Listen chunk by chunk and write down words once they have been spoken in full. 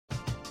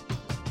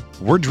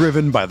We're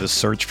driven by the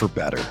search for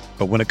better.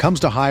 But when it comes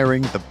to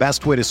hiring, the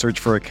best way to search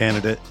for a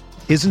candidate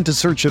isn't to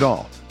search at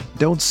all.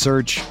 Don't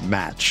search,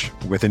 match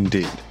with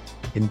Indeed.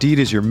 Indeed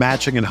is your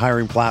matching and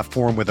hiring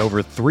platform with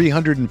over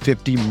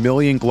 350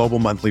 million global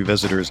monthly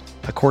visitors,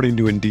 according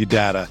to Indeed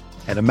data,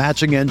 and a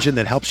matching engine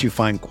that helps you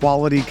find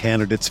quality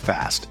candidates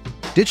fast.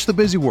 Ditch the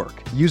busy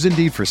work. Use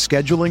Indeed for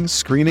scheduling,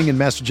 screening, and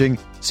messaging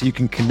so you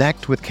can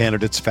connect with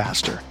candidates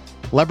faster.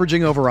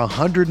 Leveraging over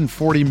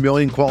 140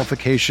 million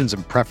qualifications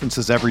and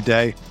preferences every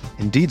day,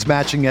 Indeed's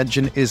matching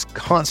engine is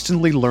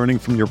constantly learning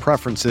from your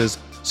preferences,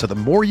 so the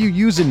more you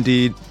use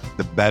Indeed,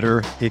 the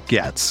better it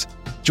gets.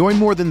 Join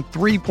more than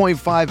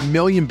 3.5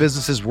 million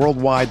businesses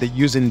worldwide that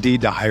use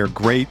Indeed to hire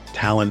great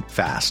talent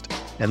fast.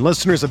 And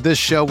listeners of this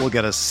show will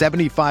get a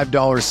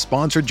 $75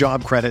 sponsored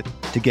job credit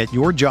to get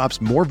your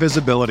jobs more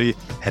visibility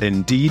at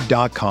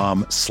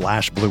Indeed.com/Blue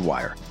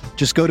Wire.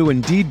 Just go to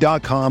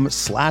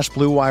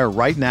Indeed.com/Blue Wire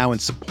right now and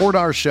support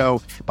our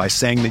show by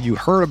saying that you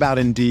heard about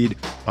Indeed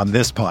on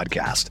this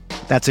podcast.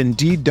 That's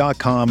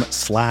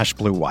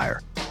Indeed.com/Blue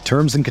Wire.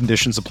 Terms and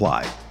conditions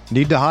apply.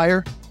 Need to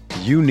hire?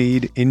 You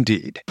need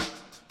Indeed.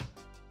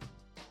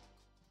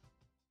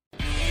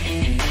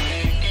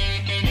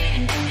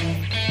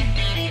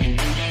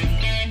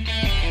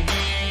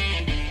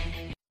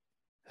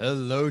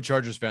 Hello,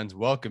 Chargers fans.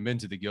 Welcome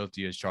into the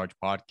Guilty as Charged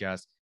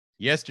podcast.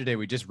 Yesterday,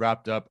 we just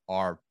wrapped up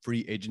our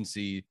free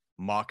agency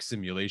mock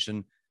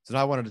simulation. So now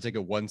I wanted to take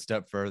it one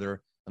step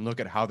further and look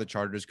at how the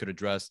Chargers could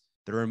address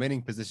the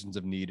remaining positions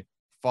of need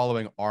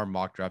following our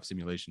mock draft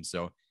simulation.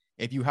 So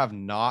if you have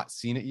not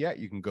seen it yet,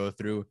 you can go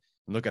through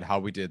and look at how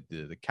we did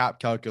the cap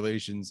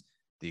calculations,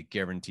 the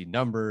guaranteed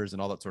numbers,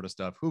 and all that sort of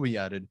stuff, who we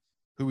added,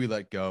 who we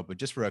let go. But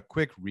just for a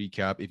quick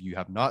recap, if you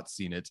have not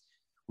seen it,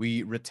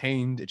 we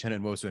retained Uchenna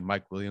Nwosu and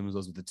Mike Williams.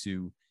 Those are the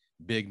two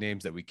big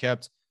names that we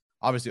kept.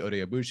 Obviously, Ode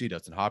Abushi,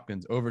 Dustin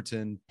Hopkins,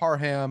 Overton,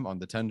 Parham on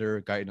the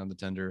tender, Guyton on the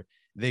tender.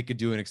 They could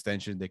do an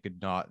extension. They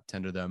could not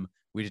tender them.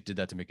 We just did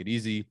that to make it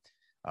easy.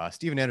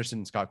 Steven Anderson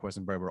and Scott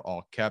Questenberry were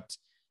all kept.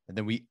 And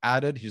then we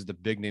added, here's the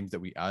big names that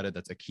we added.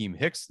 That's Akeem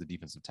Hicks, the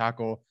defensive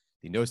tackle,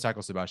 the nose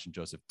tackle, Sebastian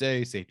Joseph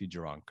Day, safety,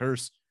 Jerron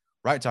Kearse,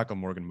 right tackle,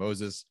 Morgan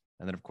Moses.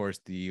 And then, of course,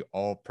 the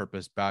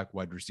all-purpose back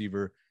wide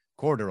receiver,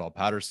 Cordarrelle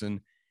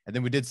Patterson. And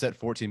then we did set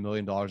 $14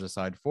 million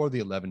aside for the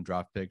 11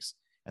 draft picks.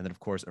 And then, of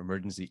course,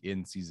 emergency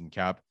in-season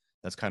cap.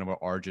 That's kind of what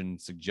Arjun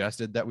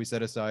suggested that we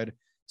set aside.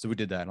 So we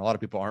did that. And a lot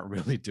of people aren't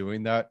really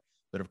doing that.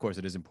 But, of course,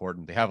 it is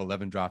important. They have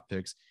 11 draft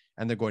picks,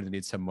 and they're going to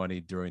need some money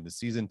during the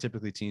season.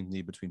 Typically, teams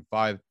need between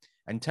 $5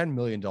 and $10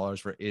 million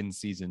for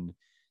in-season,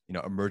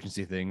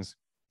 emergency things.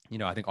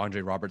 I think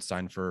Andre Roberts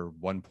signed for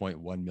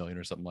 1.1 million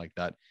or something like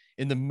that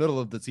in the middle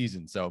of the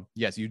season. So,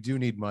 yes, you do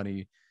need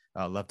money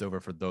left over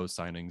for those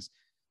signings.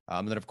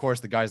 And then, of course,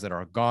 the guys that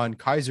are gone,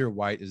 Kaiser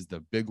White is the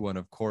big one,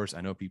 of course.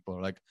 I know people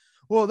are like,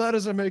 well, that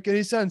doesn't make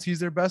any sense. He's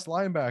their best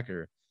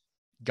linebacker.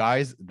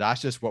 Guys,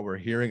 that's just what we're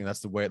hearing, and that's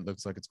the way it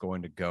looks like it's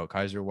going to go.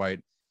 Kaiser White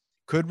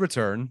could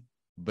return,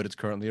 but it's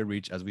currently a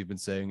reach, as we've been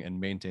saying and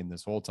maintained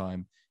this whole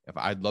time. If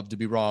I'd love to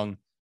be wrong,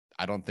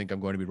 I don't think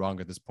I'm going to be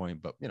wrong at this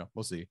point, but,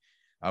 we'll see.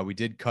 We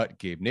did cut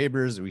Gabe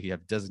Neighbors. We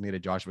have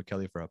designated Joshua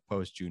Kelly for a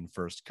post-June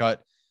 1st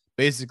cut.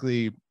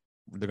 Basically,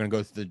 they're going to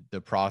go through the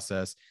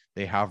process.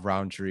 They have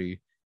Roundtree,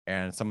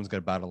 and someone's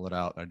going to battle it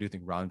out. And I do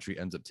think Roundtree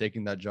ends up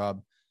taking that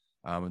job.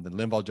 And then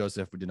Linval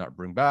Joseph, we did not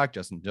bring back.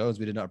 Justin Jones,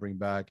 we did not bring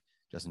back.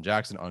 Justin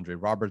Jackson, Andre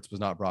Roberts was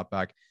not brought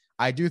back.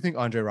 I do think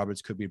Andre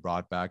Roberts could be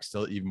brought back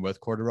still, even with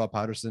Cordarrelle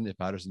Patterson. If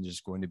Patterson is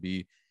just going to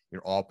be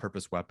your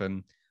all-purpose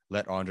weapon,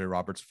 let Andre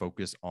Roberts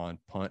focus on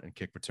punt and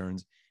kick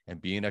returns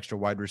and be an extra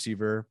wide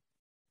receiver.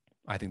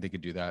 I think they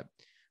could do that.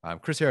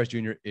 Chris Harris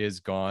Jr. is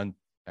gone.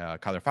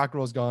 Kyler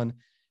Fackrell is gone. And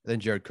then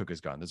Jared Cook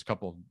is gone. There's a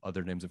couple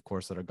other names, of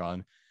course, that are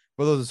gone.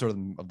 But those are sort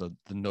of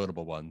the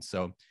notable ones.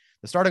 So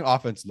the starting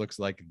offense looks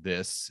like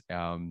this.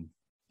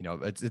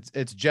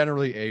 It's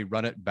generally a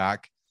run it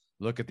back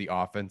look at the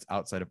offense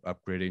outside of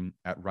upgrading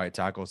at right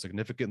tackle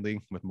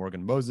significantly with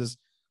Morgan Moses.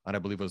 And I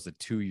believe it was a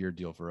 2-year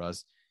deal for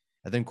us.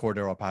 And then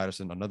Cordarrelle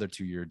Patterson, another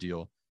 2-year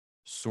deal,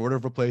 sort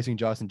of replacing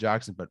Justin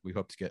Jackson, but we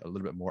hope to get a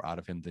little bit more out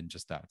of him than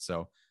just that.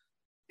 So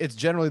it's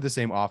generally the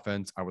same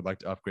offense. I would like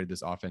to upgrade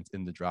this offense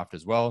in the draft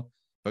as well.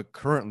 But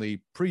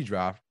currently,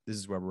 pre-draft, this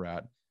is where we're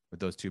at with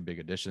those two big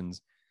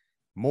additions.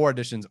 More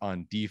additions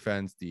on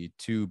defense, the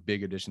two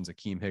big additions,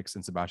 Akeem Hicks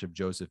and Sebastian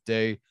Joseph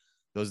Day.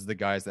 Those are the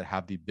guys that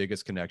have the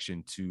biggest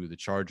connection to the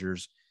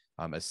Chargers.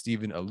 As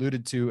Steven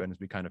alluded to, and as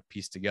we kind of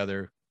piece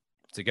together,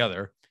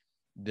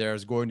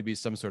 there's going to be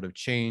some sort of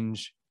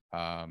change.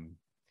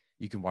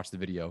 You can watch the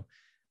video.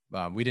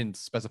 We didn't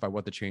specify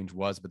what the change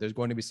was, but there's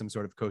going to be some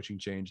sort of coaching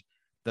change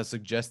that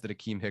suggests that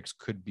Akeem Hicks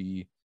could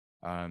be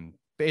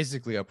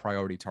basically a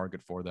priority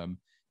target for them.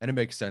 And it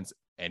makes sense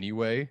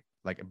anyway,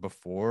 like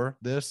before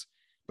this.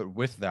 But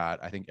with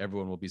that, I think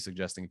everyone will be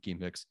suggesting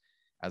Akeem Hicks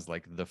as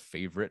like the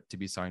favorite to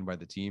be signed by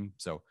the team.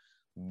 So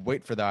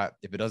wait for that.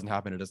 If it doesn't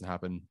happen, it doesn't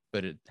happen,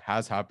 but it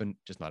has happened,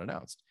 just not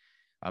announced.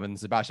 And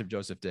Sebastian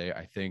Joseph Day,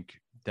 I think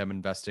them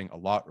investing a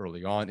lot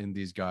early on in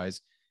these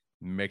guys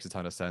makes a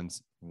ton of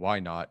sense. Why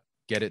not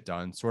get it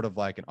done, sort of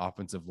like an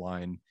offensive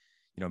line,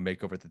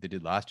 makeover that they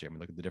did last year. I mean,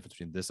 look at the difference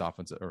between this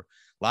offensive or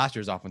last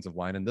year's offensive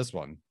line and this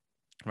one,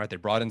 right? They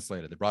brought in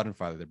Slater, they brought in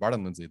Filer, they brought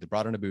in Lindsey, they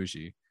brought in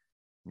Ibushi.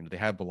 They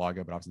had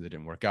Balaga, but obviously they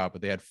didn't work out.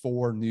 But they had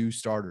 4 new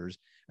starters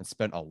and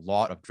spent a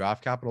lot of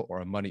draft capital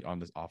or money on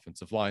this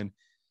offensive line.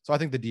 So I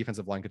think the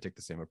defensive line could take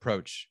the same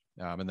approach.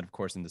 And then, of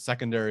course, in the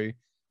secondary,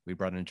 we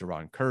brought in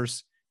Jaron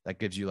Kearse. That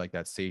gives you like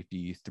that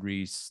safety,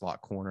 3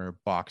 slot corner,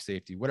 box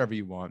safety, whatever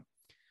you want,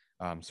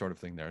 sort of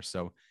thing there.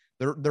 So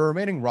the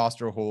remaining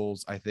roster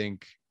holes, I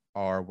think,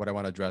 are what I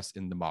want to address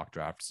in the mock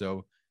draft.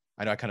 So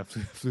I know I kind of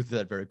flew through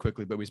that very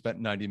quickly, but we spent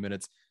 90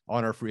 minutes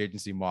on our free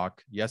agency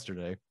mock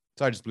yesterday.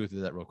 So I just blew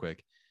through that real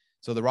quick.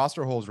 So the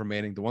roster holes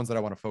remaining, the ones that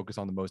I want to focus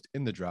on the most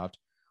in the draft,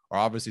 are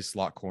obviously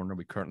slot corner.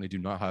 We currently do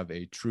not have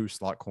a true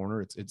slot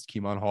corner. It's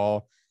Keemon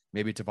Hall,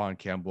 maybe Tavon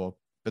Campbell,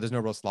 but there's no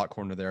real slot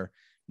corner there.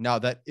 Now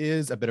that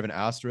is a bit of an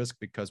asterisk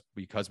because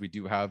we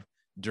do have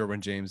Derwin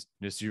James,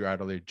 Nasir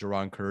Adderley,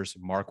 Jaron Kearse,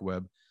 Mark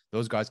Webb.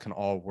 Those guys can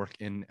all work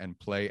in and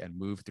play and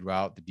move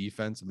throughout the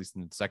defense, at least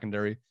in the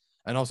secondary,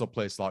 and also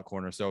play slot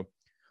corner. So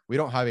we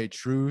don't have a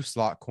true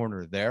slot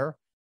corner there,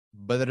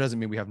 but that doesn't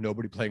mean we have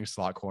nobody playing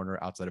slot corner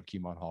outside of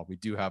Keemon Hall. We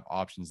do have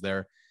options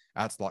there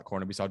at slot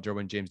corner. We saw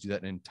Derwin James do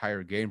that an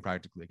entire game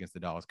practically against the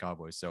Dallas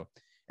Cowboys. So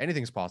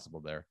anything's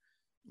possible there.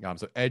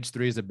 So edge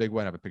 3 is a big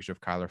one. I have a picture of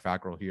Kyler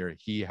Fackrell here.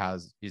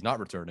 He's not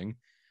returning.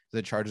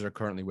 The Chargers are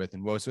currently with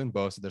Nwosu and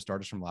Bosa, their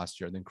starters from last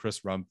year. And then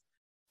Chris Rumph,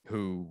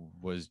 who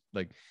was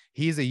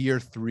he's a year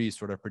 3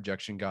 sort of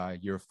projection guy,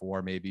 year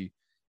 4 maybe,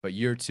 but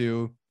year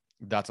 2,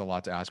 that's a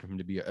lot to ask for him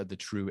to be the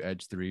true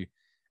edge 3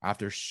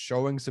 after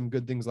showing some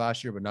good things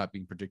last year, but not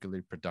being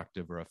particularly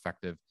productive or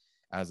effective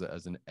as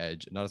an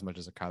edge, not as much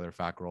as a Kyler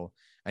Fackrell.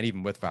 And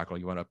even with Fackrell,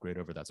 you want to upgrade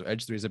over that. So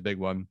edge 3 is a big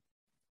one.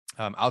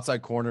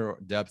 Outside corner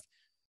depth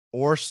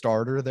or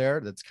starter there.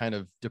 That's kind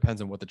of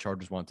depends on what the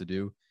Chargers want to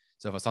do.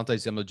 So if Asante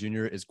Samuel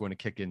Jr. is going to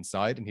kick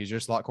inside and he's your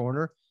slot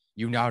corner,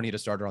 you now need a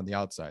starter on the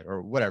outside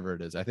or whatever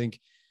it is. I think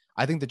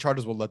the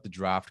Chargers will let the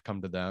draft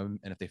come to them.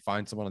 And if they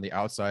find someone on the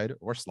outside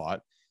or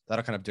slot,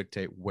 that'll kind of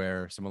dictate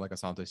where someone like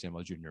Asante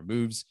Samuel Jr.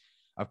 moves.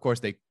 Of course,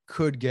 they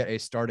could get a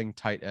starting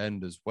tight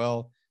end as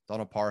well.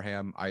 Donald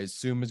Parham, I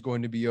assume, is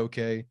going to be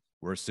okay.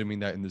 We're assuming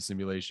that in the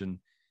simulation.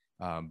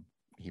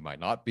 He might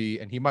not be,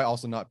 and he might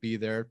also not be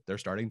their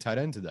starting tight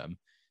end to them,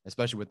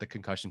 especially with the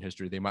concussion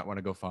history. They might want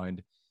to go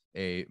find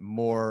a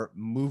more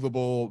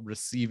movable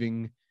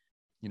receiving,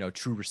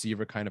 true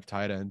receiver kind of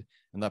tight end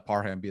and let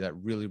Parham be that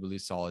really, really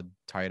solid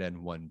tight end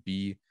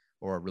 1B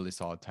or a really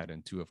solid tight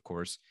end 2, of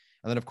course.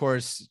 And then, of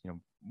course,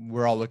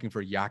 we're all looking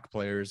for yak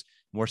players,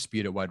 more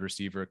speed at wide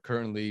receiver.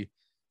 Currently,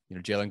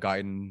 Jalen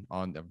Guyton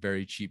on a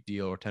very cheap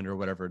deal or tender or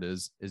whatever it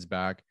is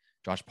back.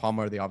 Josh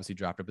Palmer, they obviously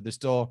drafted, but there's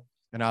still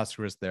an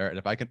asterisk there. And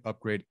if I can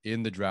upgrade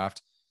in the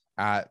draft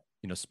at,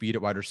 speed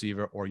at wide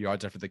receiver or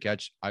yards after the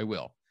catch, I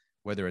will.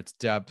 Whether it's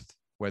depth,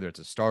 whether it's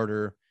a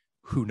starter,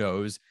 who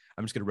knows?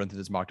 I'm just going to run through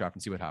this mock draft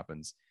and see what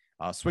happens.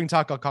 Swing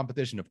tackle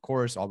competition, of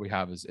course, all we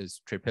have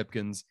is Trey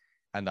Pipkins,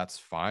 and that's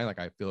fine.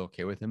 I feel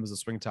okay with him as a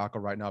swing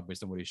tackle right now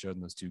based on what he showed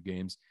in those 2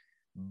 games.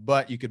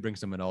 But you could bring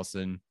someone else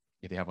in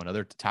if they have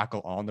another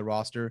tackle on the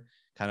roster,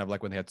 kind of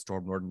like when they had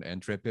Storm Norton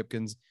and Trey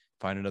Pipkins.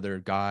 Find another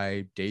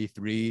guy day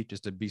 3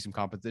 just to be some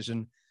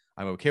competition.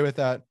 I'm okay with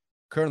that.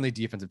 Currently,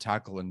 defensive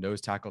tackle and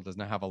nose tackle does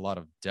not have a lot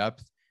of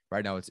depth.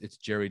 Right now, it's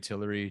Jerry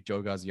Tillery,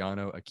 Joe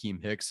Gaziano,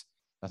 Akeem Hicks.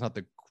 That's not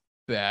the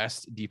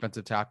best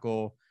defensive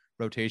tackle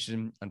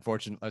rotation,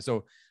 unfortunately.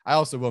 So I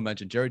also will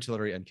mention Jerry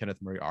Tillery and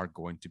Kenneth Murray are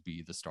going to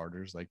be the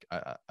starters.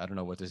 I don't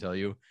know what to tell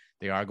you.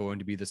 They are going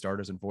to be the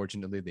starters.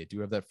 Unfortunately, they do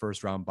have that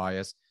first round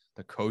bias.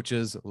 The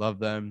coaches love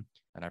them.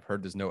 And I've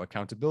heard there's no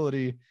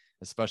accountability,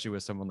 especially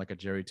with someone like a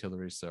Jerry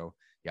Tillery. So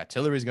yeah,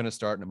 Tillery's going to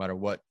start no matter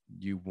what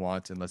you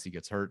want, unless he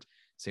gets hurt.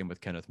 Same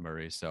with Kenneth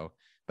Murray. So,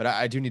 but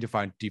I do need to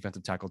find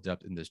defensive tackle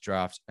depth in this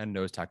draft and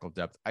nose tackle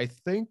depth. I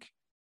think,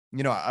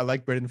 I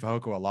like Braden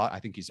Fehoko a lot. I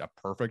think he's a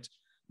perfect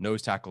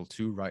nose tackle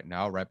 2 right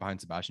now, right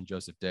behind Sebastian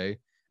Joseph Day.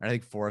 And I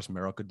think Forrest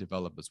Merrill could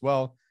develop as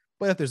well.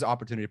 But if there's an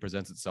opportunity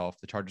presents itself,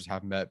 the Chargers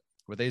have met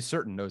with a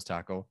certain nose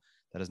tackle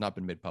that has not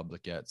been made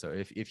public yet. So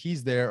if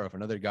he's there or if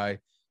another guy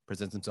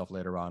presents himself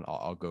later on,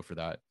 I'll go for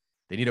that.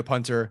 They need a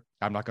punter.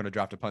 I'm not going to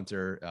draft a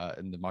punter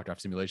in the mock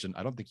draft simulation.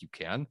 I don't think you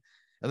can.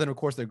 And then, of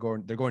course, they're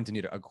going to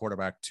need a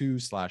quarterback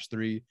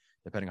 2/3,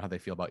 depending on how they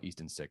feel about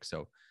Easton Stick.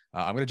 So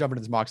I'm going to jump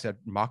into this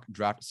mock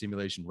draft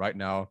simulation right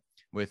now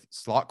with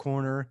slot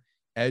corner,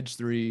 edge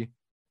 3,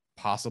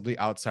 possibly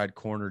outside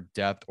corner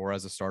depth or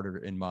as a starter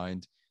in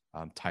mind,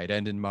 tight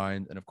end in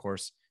mind, and of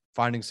course,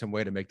 finding some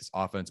way to make this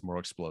offense more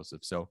explosive.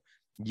 So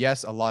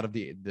yes, a lot of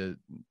the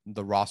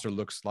roster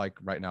looks like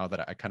right now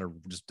that I kind of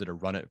just did a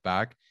run it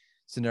back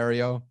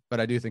scenario, but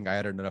I do think I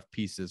added enough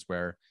pieces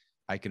where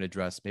I can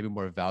address maybe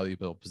more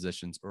valuable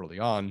positions early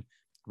on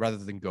rather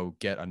than go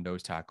get a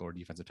nose tackle or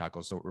defensive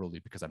tackle so early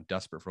because I'm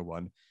desperate for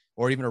one,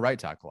 or even a right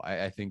tackle.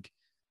 I think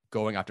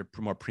going after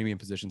more premium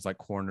positions like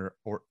corner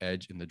or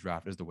edge in the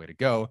draft is the way to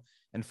go,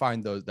 and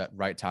find that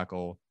right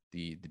tackle,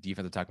 the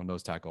defensive tackle,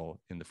 nose tackle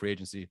in the free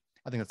agency,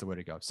 I think that's the way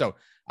to go. So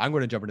I'm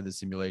going to jump into the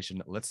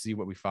simulation. Let's see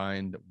what we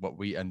find, what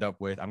we end up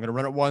with. I'm going to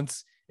run it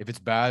once. If it's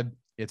bad,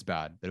 it's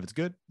bad. But if it's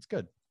good, it's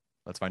good.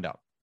 Let's find out.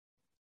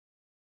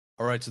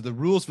 All right. So the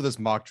rules for this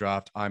mock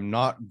draft, I'm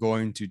not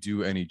going to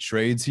do any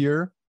trades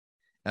here.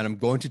 And I'm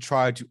going to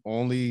try to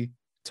only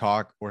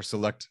talk about or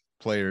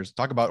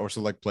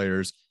select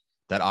players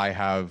that I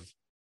have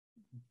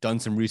done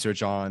some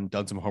research on,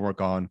 done some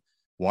homework on,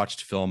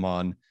 watched film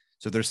on.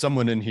 So there's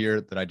someone in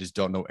here that I just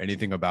don't know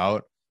anything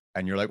about.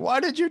 And you're like, why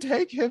did you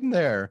take him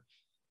there?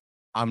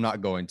 I'm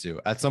not going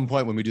to. At some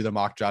point when we do the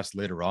mock drafts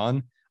later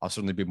on, I'll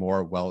certainly be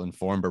more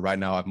well-informed. But right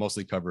now I've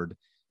mostly covered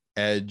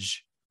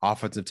edge,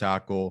 offensive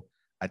tackle,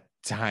 a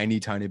tiny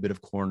bit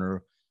of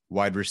corner,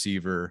 wide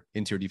receiver,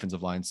 interior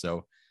defensive line.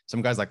 So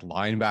some guys like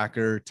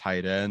linebacker,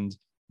 tight end,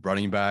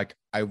 running back,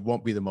 I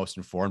won't be the most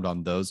informed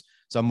on those.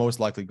 So I'm most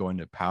likely going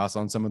to pass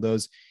on some of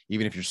those,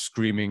 even if you're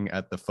screaming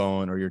at the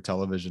phone or your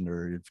television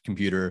or your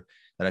computer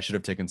that I should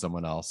have taken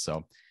someone else.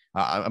 So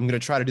I'm going to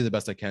try to do the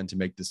best I can to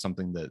make this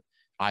something that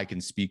I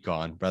can speak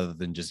on rather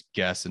than just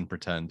guess and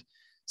pretend.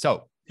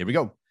 So here we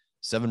go.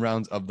 7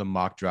 rounds of the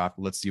mock draft.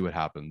 Let's see what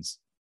happens.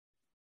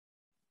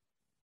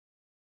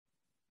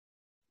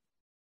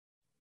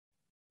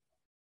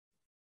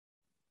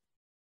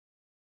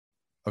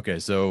 Okay,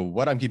 so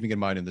what I'm keeping in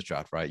mind in this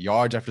draft, right?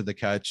 Yards after the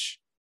catch,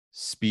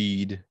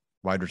 speed,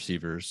 wide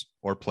receivers,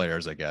 or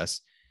players, I guess.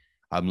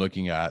 I'm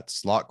looking at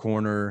slot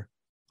corner.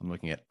 I'm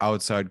looking at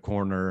outside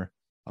corner.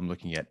 I'm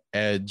looking at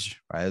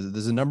edge, right?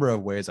 There's a number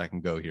of ways I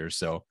can go here.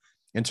 So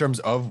in terms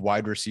of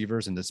wide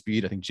receivers and the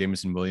speed, I think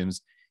Jameson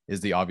Williams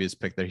is the obvious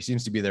pick there. He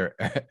seems to be there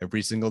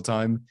every single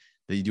time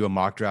that you do a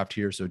mock draft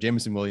here. So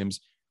Jameson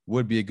Williams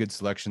would be a good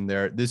selection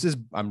there.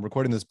 I'm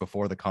recording this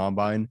before the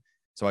combine,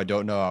 so I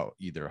don't know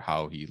either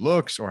how he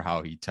looks or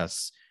how he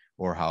tests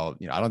or how,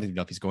 I don't even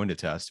know if he's going to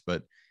test,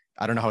 but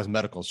I don't know how his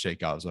medicals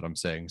shake out is what I'm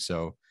saying.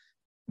 So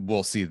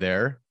we'll see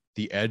there.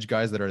 The edge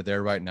guys that are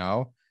there right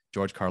now,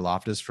 George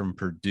Karlaftis from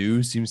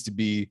Purdue seems to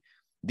be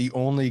the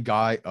only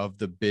guy of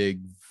the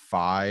big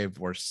 5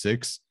 or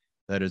 6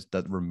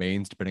 that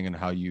remains, depending on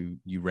how you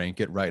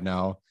rank it right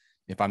now.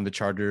 If I'm the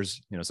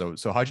Chargers,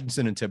 so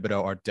Hutchinson and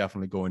Thibodeaux are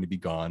definitely going to be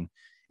gone.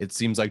 It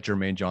seems like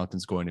Jermaine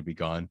Johnson's going to be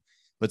gone,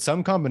 but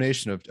some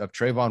combination of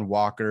Trayvon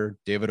Walker,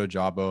 David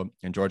Ojabo,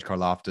 and George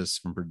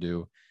Karlaftis from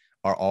Purdue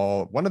are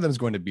all, one of them is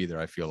going to be there,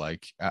 I feel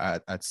like,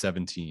 at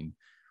 17.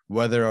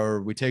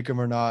 Whether we take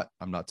him or not,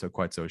 I'm not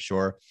quite so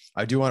sure.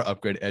 I do want to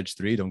upgrade edge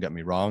 3. Don't get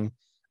me wrong.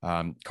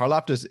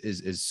 Karlaftis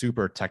is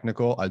super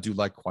technical. I do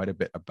like quite a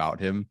bit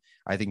about him.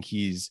 I think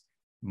he's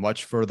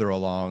much further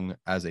along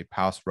as a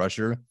pass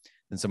rusher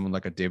than someone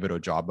like a David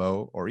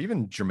Ojabo or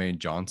even Jermaine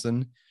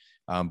Johnson.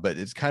 But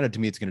it's kind of, to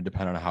me, it's going to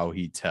depend on how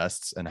he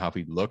tests and how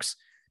he looks,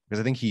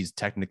 because I think he's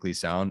technically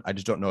sound. I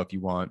just don't know if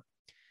you want,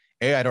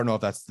 I don't know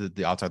if that's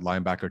the outside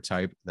linebacker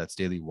type that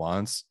Staley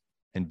wants.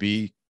 And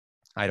B,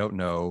 I don't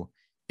know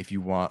if you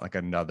want like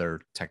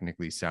another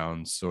technically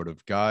sound sort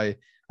of guy.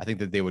 I think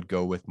that they would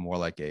go with more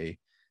like a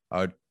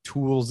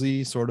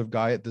toolsy sort of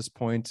guy at this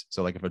point.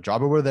 So like if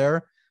Ojabo were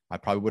there, I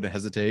probably wouldn't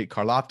hesitate.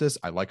 Karlaftis,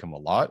 I like him a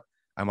lot.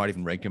 I might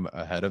even rank him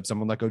ahead of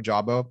someone like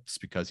Ojabo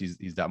just because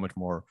he's that much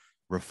more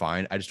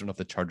refined. I just don't know if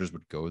the Chargers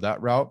would go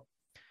that route.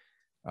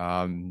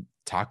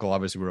 Tackle,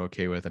 obviously, we're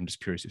okay with. I'm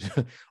just curious.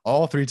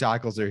 All 3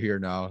 tackles are here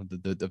now.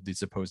 The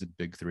supposed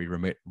big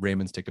 3.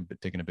 Raymond's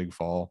taking a big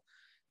fall.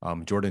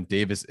 Jordan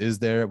Davis is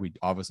there. We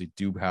obviously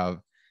do have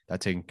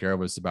that taken care of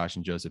with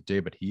Sebastian Joseph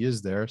Day, but he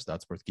is there, so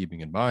that's worth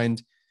keeping in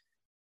mind.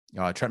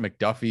 Trent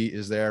McDuffie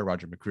is there.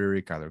 Roger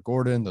McCreary, Kyler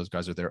Gordon. Those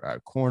guys are there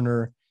at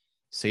corner.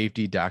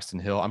 Safety,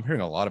 Daxton Hill. I'm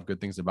hearing a lot of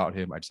good things about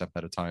him. I just haven't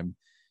had a time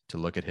to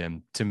look at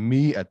him. To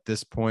me, at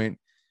this point,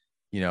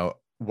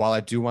 while I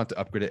do want to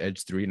upgrade to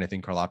edge 3, and I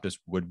think Karlaftis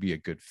would be a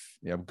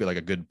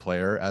good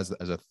player as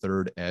a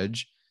third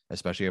edge,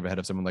 especially ahead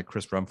of someone like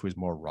Chris Rumph, who's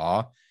more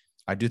raw.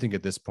 I do think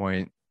at this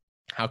point,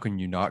 how can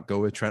you not go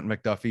with Trent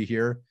McDuffie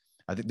here?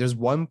 I think there's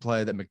one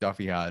play that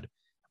McDuffie had,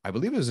 I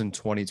believe it was in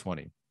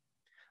 2020.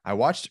 I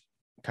watched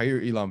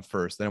Kaiir Elam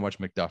first, then I watched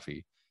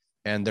McDuffie,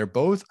 and they're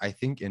both, I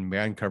think, in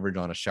man coverage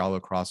on a shallow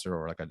crosser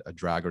or like a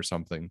drag or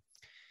something.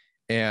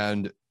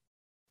 And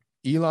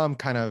Elam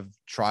kind of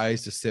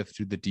tries to sift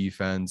through the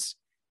defense,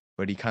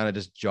 but he kind of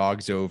just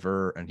jogs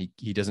over and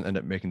he doesn't end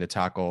up making the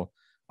tackle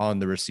on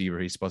the receiver.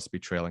 He's supposed to be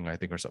trailing, I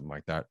think, or something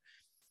like that.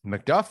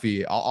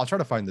 McDuffie, I'll try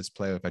to find this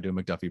play if I do a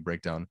McDuffie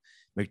breakdown.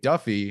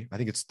 McDuffie, I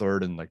think it's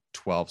 3rd and like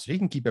 12, so he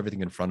can keep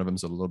everything in front of him,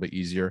 so a little bit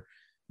easier.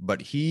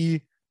 But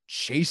he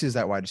chases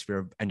that wide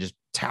receiver and just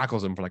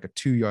tackles him for like a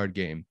 2-yard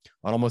gain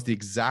on almost the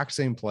exact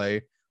same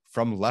play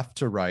from left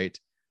to right.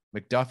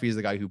 McDuffie is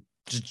the guy who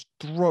just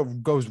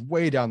goes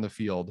way down the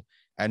field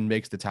and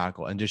makes the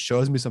tackle and just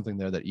shows me something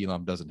there that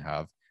Elam doesn't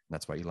have. And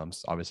that's why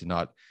Elam's obviously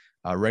not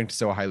ranked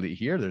so highly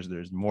here.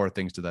 There's more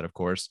things to that, of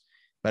course.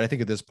 But I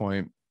think at this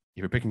point,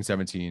 if you're picking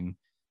 17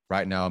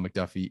 right now,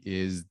 McDuffie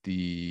is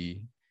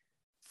the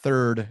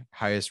 3rd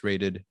highest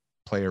rated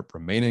player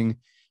remaining. You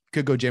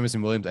could go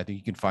Jameson Williams. I think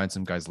you can find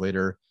some guys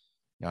later.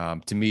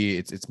 To me,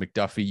 it's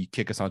McDuffie. You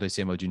kick Asante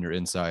Samuel Jr.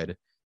 inside.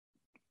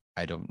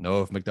 I don't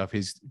know if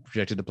McDuffie's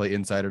projected to play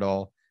inside at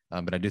all,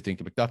 but I do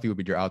think McDuffie would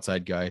be your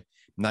outside guy.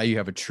 Now you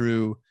have a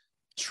true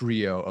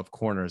trio of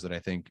corners that I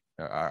think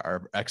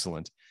are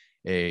excellent.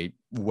 A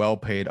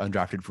well-paid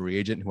undrafted free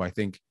agent who I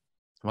think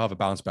will have a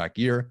bounce back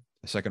year,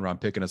 a second round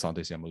pick in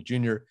Asante Samuel Jr.,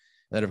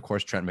 and then of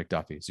course Trent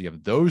McDuffie. So you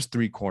have those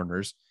three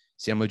corners,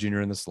 Samuel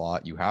Jr. in the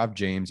slot, you have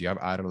James, you have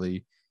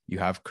Adderley, you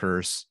have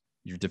Curse,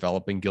 you're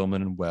developing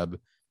Gilman and Webb.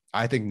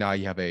 I think now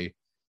you have a,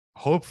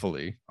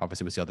 hopefully,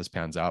 obviously we'll see how this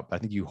pans out, but I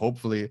think you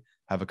hopefully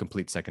have a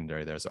complete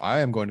secondary there. So I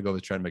am going to go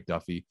with Trent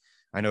McDuffie.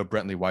 I know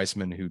Brentley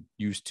Weissman, who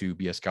used to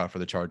be a scout for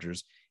the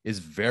Chargers, is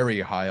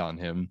very high on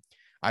him.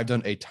 I've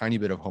done a tiny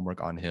bit of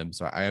homework on him,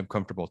 so I am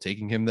comfortable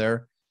taking him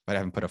there, but I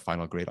haven't put a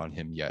final grade on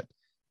him yet.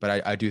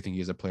 But I do think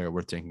he's a player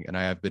worth taking, and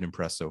I have been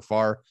impressed so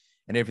far.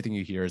 And everything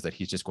you hear is that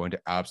he's just going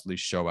to absolutely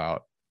show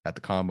out at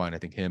the combine. I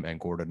think him and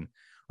Gordon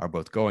are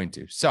both going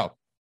to. So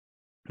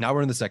now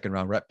we're in the second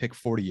round. We're at pick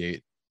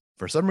 48.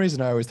 For some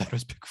reason, I always thought it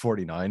was pick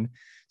 49.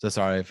 So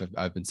sorry if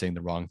I've been saying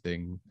the wrong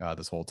thing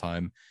this whole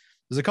time.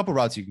 There's a couple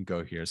routes you can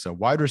go here. So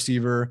wide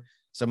receiver,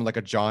 someone like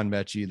a John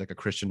Mechie, like a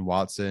Christian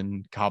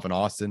Watson, Calvin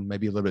Austin,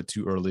 maybe a little bit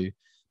too early,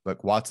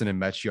 but Watson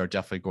and Mechie are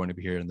definitely going to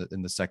be here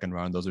in the second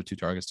round. Those are two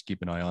targets to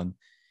keep an eye on.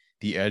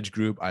 The edge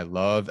group, I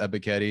love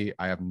Ebiketie.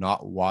 I have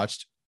not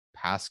watched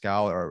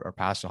Pascal or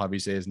Pascal, however you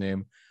say his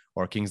name,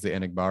 or Kingsley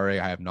Enagbare.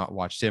 I have not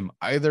watched him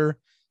either,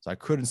 so I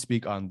couldn't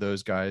speak on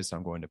those guys, so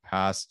I'm going to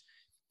pass.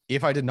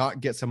 If I did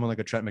not get someone like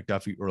a Trent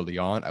McDuffie early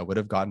on, I would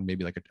have gotten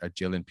maybe like a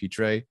Jalen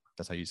Petre.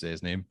 That's how you say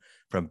his name,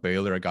 from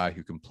Baylor, a guy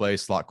who can play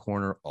slot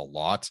corner a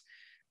lot.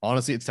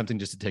 Honestly, it's tempting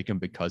just to take him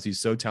because he's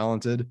so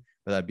talented,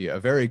 but that'd be a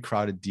very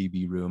crowded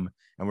DB room,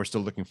 and we're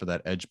still looking for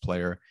that edge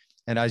player.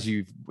 And if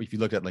you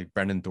look at like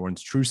Brendan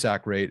Thorne's true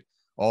sack rate,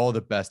 all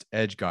the best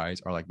edge guys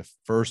are like the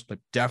first, like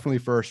definitely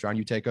first round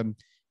you take them,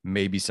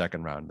 maybe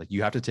second round. Like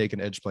you have to take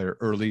an edge player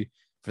early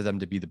for them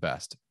to be the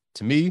best.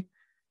 To me,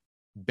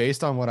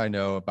 based on what I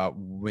know about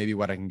maybe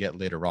what I can get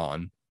later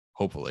on,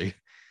 hopefully,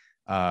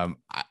 I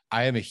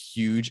am a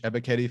huge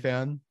Ebiketie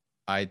fan.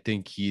 I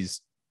think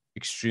he's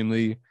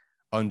extremely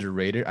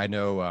underrated. I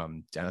know,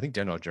 I think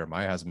Daniel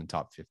Jeremiah has him in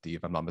top 50,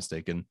 if I'm not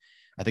mistaken.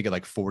 I think at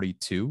like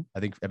 42. I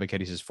think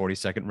Ebiketie is his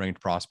 42nd ranked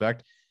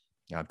prospect.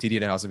 TD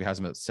Analysis has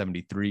him at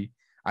 73.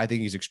 I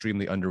think he's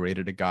extremely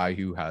underrated. A guy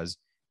who has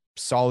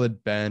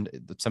solid bend.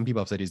 Some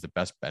people have said he's the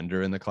best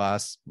bender in the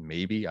class.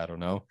 Maybe, I don't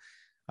know.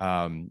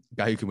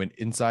 Guy who can win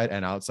inside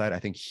and outside. I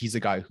think he's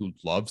a guy who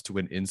loves to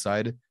win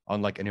inside,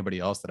 unlike anybody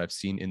else that I've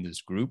seen in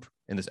this group,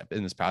 in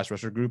this pass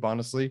rusher group,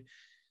 honestly.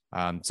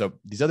 So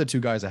these other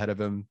two guys ahead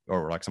of him,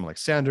 or like someone like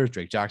Sanders,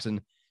 Drake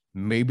Jackson,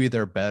 maybe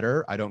they're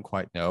better. I don't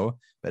quite know.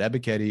 But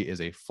Ebiketie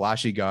is a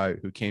flashy guy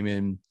who came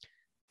in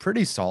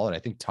pretty solid. I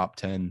think top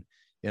 10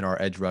 in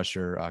our edge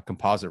rusher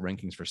composite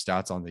rankings for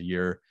stats on the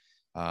year.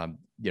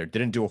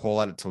 Didn't do a whole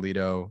lot at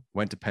Toledo,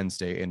 went to Penn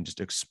State and just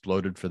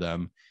exploded for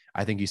them.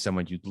 I think he's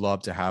someone you'd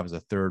love to have as a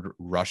third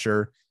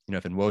rusher. You know,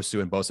 if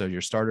Nwosu and Bosa are your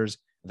starters,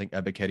 I think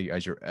Ebiketie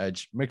as your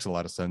edge makes a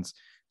lot of sense.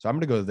 So I'm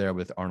going to go there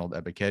with Arnold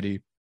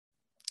Ebiketie.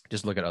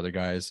 Just look at other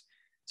guys.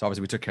 So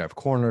obviously we took care of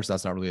corners.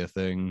 That's not really a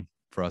thing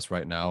for us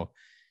right now.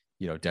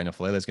 You know, Daniel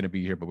Falele is going to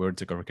be here, but we're going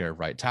to take care of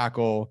right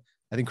tackle.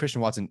 I think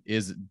Christian Watson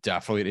is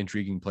definitely an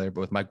intriguing player,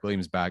 but with Mike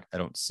Williams back, I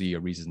don't see a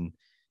reason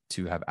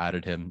to have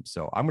added him.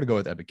 So I'm going to go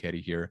with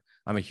Ebiketie here.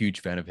 I'm a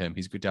huge fan of him.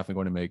 He's definitely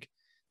going to make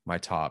my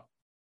top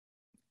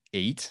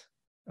 8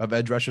 of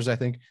edge rushers. I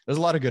think there's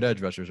a lot of good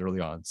edge rushers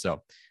early on.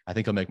 So I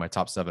think he'll make my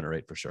top 7 or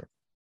 8 for sure.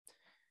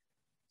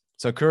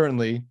 So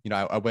currently, you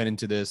know, I went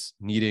into this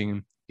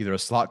needing either a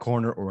slot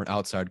corner or an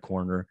outside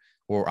corner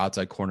or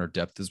outside corner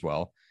depth as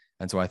well.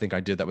 And so I think I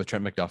did that with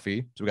Trent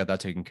McDuffie. So we got that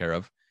taken care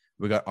of.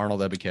 We got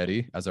Arnold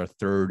Ebiketie as our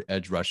third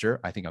edge rusher.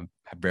 I think I'm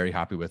very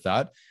happy with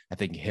that. I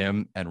think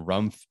him and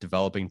Rumph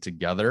developing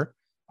together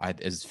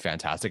is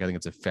fantastic. I think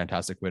it's a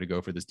fantastic way to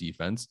go for this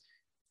defense.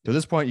 To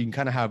this point, you can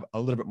kind of have a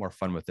little bit more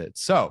fun with it.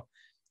 So,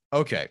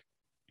 okay,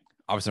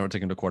 obviously we're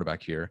taking the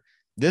quarterback here.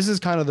 This is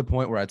kind of the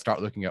point where I'd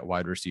start looking at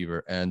wide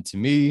receiver. And to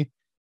me,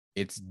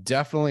 it's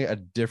definitely a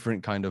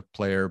different kind of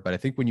player. But I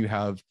think when you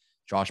have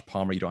Josh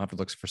Palmer, you don't have to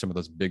look for some of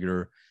those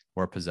bigger,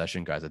 more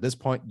possession guys. At this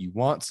point, you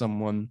want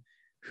someone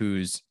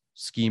who's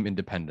scheme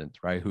independent,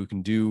 right? Who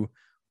can do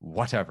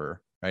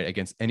whatever, right?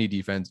 Against any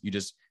defense. You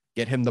just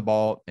get him the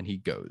ball and he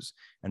goes.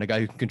 And a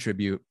guy who can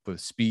contribute with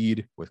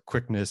speed, with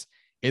quickness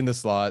in the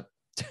slot,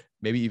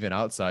 maybe even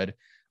outside.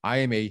 I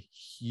am a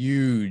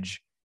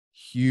huge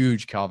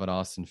Calvin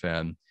Austin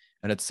fan.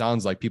 And it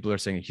sounds like people are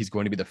saying he's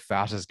going to be the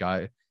fastest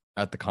guy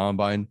at the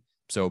combine.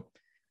 So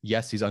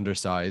yes, he's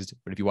undersized,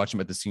 but if you watch him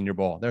at the Senior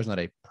Bowl, there's not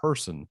a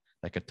person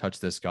that could touch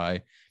this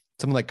guy.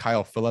 Someone like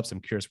Kyle Phillips, I'm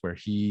curious where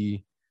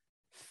he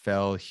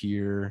fell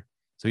here.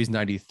 So he's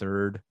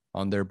 93rd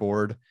on their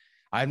board.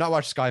 I have not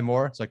watched Sky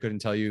Moore, so I couldn't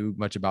tell you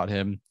much about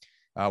him.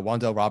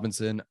 Wan'Dale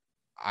Robinson,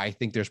 I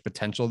think there's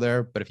potential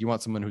there, but if you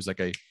want someone who's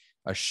like a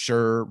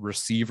sure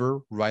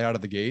receiver right out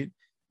of the gate,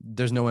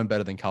 there's no one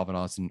better than Calvin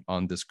Austin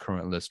on this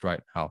current list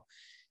right now.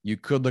 You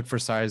could look for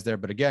size there,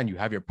 but again, you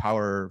have your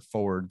power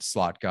forward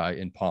slot guy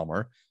in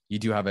Palmer. you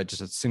do have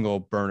just a single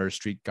burner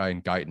streak guy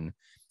in Guyton.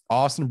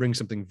 Austin brings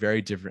something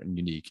very different and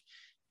unique.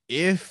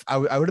 If I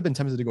would have been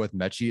tempted to go with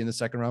Mechie in the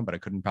second round, but I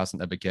couldn't pass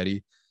on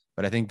Ebiketie.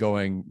 But I think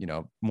going,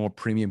 more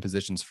premium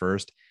positions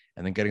first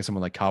and then getting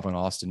someone like Calvin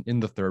Austin in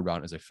the third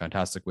round is a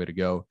fantastic way to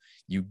go.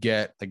 You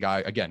get the guy,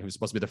 again, who's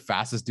supposed to be the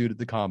fastest dude at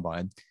the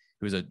combine,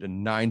 who's a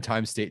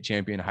 9-time state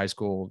champion high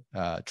school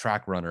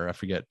track runner. I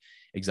forget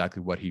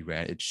exactly what he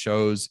ran. It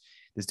shows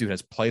this dude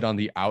has played on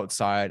the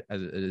outside,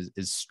 is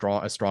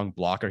a strong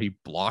blocker. He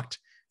blocked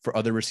for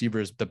other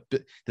receivers.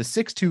 The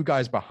 6'2"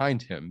 guys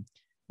behind him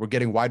were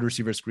getting wide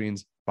receiver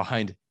screens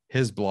behind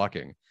his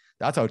blocking.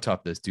 That's how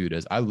tough this dude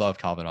is. I love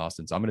Calvin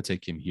Austin, so I'm going to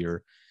take him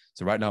here.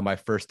 So right now, my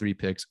first 3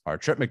 picks are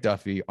Trent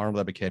McDuffie,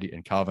 Arnold Ebiketie,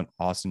 and Calvin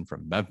Austin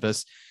from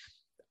Memphis.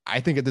 I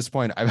think at this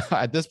point,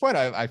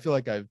 I feel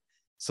like I've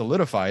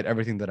solidified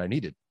everything that I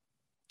needed,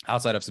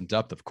 outside of some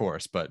depth, of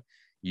course. But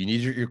you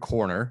need your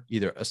corner,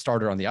 either a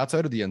starter on the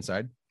outside or the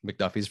inside.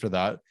 McDuffie's for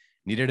that.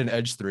 Needed an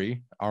edge 3.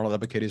 Arnold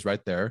Ebiketie is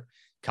right there.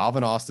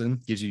 Calvin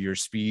Austin gives you your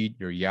speed,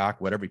 your yak,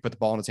 whatever. You put the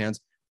ball in his hands,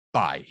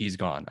 bye, he's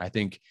gone. I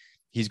think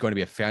he's going to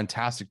be a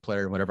fantastic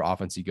player in whatever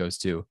offense he goes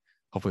to.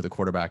 Hopefully the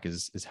quarterback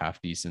is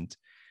half decent.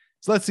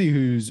 So let's see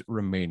who's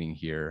remaining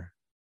here.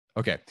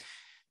 Okay.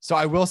 So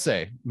I will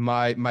say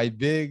my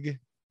big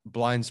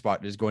blind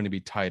spot is going to be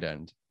tight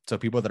end. So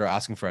people that are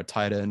asking for a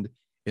tight end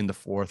in the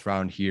 4th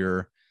round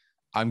here,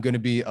 I'm going to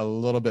be a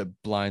little bit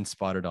blind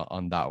spotted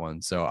on that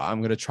one. So I'm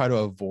going to try to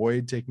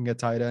avoid taking a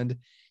tight end,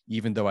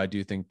 even though I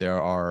do think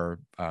there are,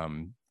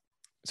 I'm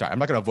not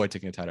going to avoid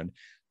taking a tight end.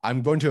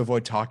 I'm going to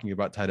avoid talking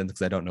about tight ends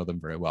because I don't know them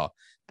very well.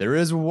 There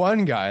is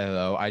one guy,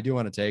 though, I do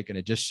want to take, and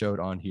it just showed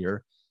on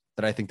here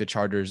that I think the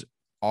Chargers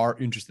are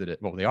interested in.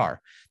 Well, they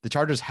are. The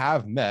Chargers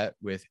have met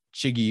with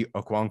Chiggy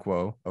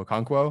Okonkwo.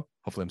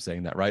 Hopefully I'm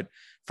saying that right.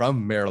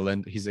 From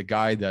Maryland. He's a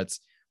guy that's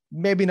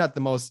maybe not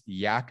the most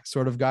yak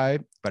sort of guy,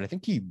 but I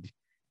think he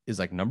is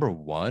like number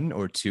 1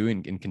 or 2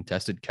 in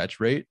contested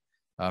catch rate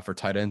for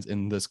tight ends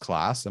in this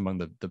class among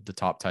the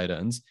top tight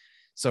ends.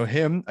 So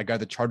him, a guy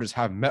the Chargers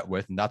have met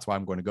with, and that's why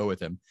I'm going to go with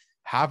him.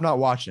 Have not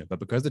watched him, but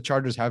because the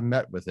Chargers have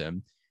met with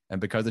him,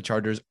 and because the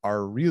Chargers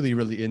are really,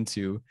 really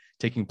into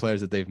taking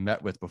players that they've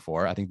met with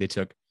before, I think they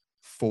took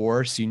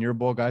 4 Senior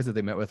Bowl guys that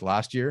they met with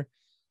last year.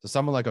 So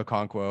someone like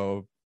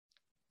Okonkwo,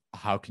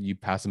 how can you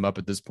pass him up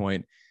at this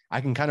point?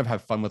 I can kind of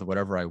have fun with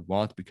whatever I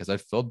want because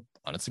I've filled,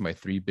 honestly, my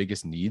 3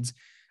 biggest needs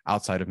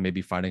outside of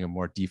maybe finding a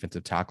more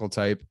defensive tackle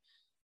type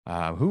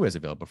who is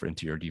available for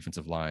interior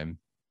defensive line.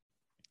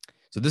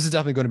 So this is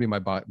definitely going to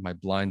be my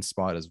blind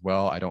spot as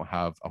well. I don't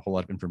have a whole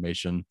lot of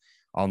information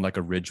on like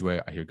a Ridgeway.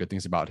 I hear good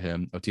things about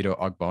him. Otito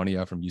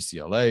Ogbonia from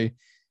UCLA.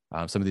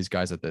 Some of these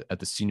guys at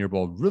the Senior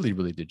Bowl really,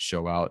 really did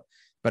show out.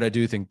 But I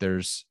do think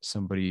there's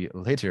somebody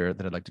later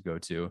that I'd like to go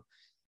to.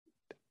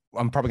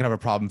 I'm probably going to have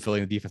a problem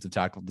filling the defensive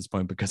tackle at this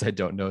point because I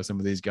don't know some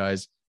of these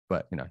guys.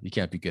 But, you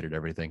can't be good at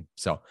everything.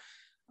 So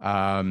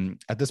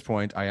at this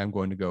point, I am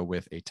going to go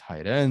with a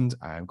tight end.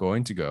 I'm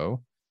going to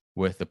go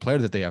with the player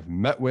that they have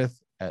met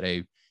with at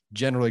a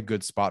generally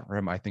good spot for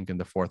him, I think, in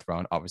the 4th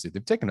round. Obviously,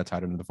 they've taken a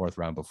tight end in the 4th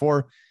round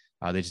before.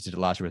 They just did it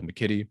last year with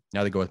McKitty.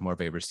 Now they go with more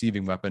of a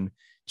receiving weapon.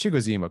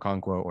 Chigoziem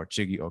Okonkwo or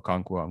Chiggy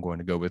Okonkwo. I'm going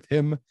to go with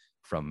him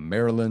from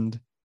Maryland.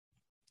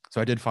 So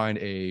I did find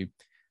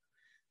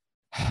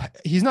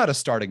he's not a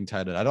starting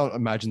tight end. I don't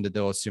imagine that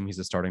they'll assume he's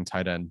a starting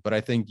tight end, but I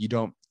think you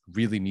don't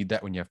really need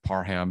that when you have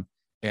Parham,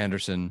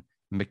 Anderson,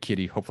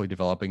 McKitty, hopefully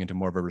developing into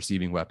more of a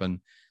receiving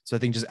weapon. So I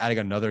think just adding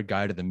another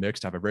guy to the mix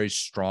to have a very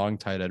strong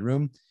tight end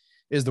room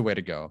is the way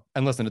to go.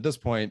 And listen, at this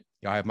point,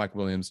 I have Mike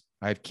Williams,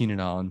 I have Keenan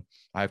Allen,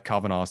 I have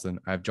Calvin Austin,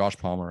 I have Josh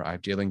Palmer, I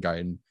have Jalen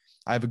Guyton.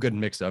 I have a good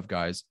mix of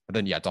guys. But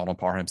then, Donald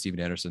Parham, Steven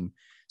Anderson.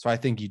 So I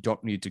think you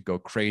don't need to go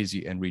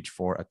crazy and reach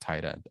for a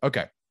tight end.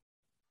 Okay.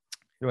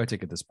 Who do I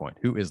take at this point?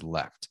 Who is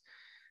left?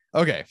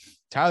 Okay.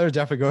 Tyler's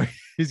definitely going.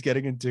 He's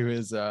getting into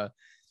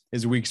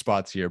his weak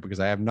spots here because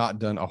I have not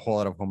done a whole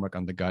lot of homework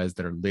on the guys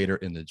that are later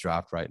in the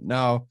draft right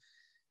now.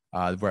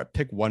 We're at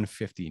pick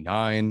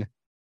 159.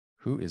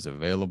 Who is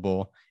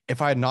available?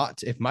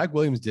 If Mike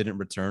Williams didn't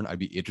return, I'd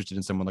be interested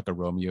in someone like a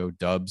Romeo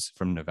Dubs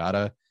from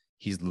Nevada.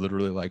 He's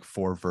literally like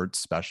 4 verts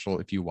special.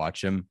 If you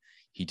watch him,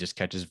 he just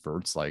catches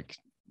verts like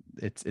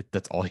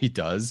that's all he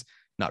does.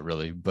 Not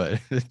really, but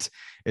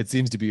it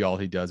seems to be all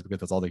he does because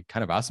that's all they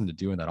kind of asked him to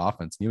do in that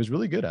offense. And he was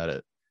really good at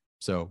it.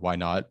 So why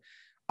not?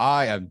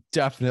 I am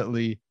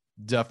definitely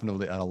at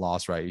a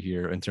loss right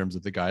here in terms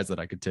of the guys that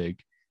I could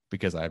take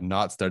because I have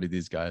not studied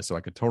these guys. So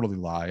I could totally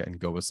lie and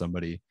go with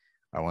somebody.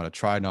 I want to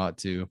try not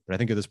to, but I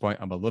think at this point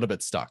I'm a little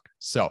bit stuck.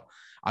 So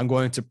I'm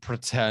going to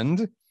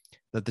pretend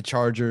that the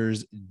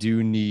Chargers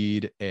do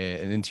need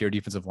an interior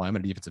defensive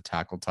lineman, a defensive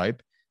tackle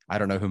type. I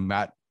don't know who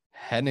Matt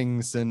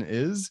Henningsen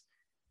is.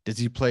 Does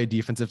he play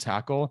defensive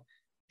tackle?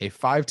 A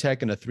 5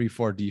 tech and a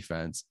 3-4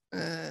 defense,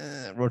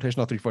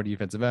 rotational 3-4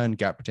 defensive end,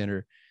 gap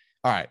pretender.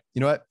 All right. You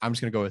know what? I'm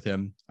just going to go with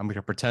him. I'm going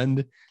to pretend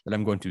that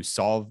I'm going to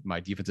solve my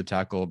defensive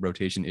tackle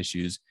rotation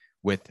issues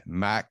with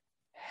Matt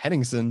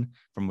Henningsen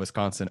from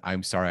Wisconsin.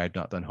 I'm sorry I've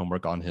not done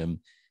homework on him.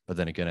 But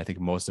then again, I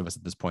think most of us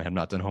at this point have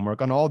not done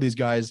homework on all these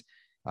guys.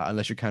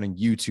 unless you're counting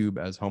YouTube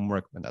as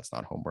homework, and that's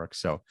not homework.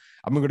 So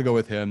I'm going to go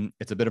with him.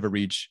 It's a bit of a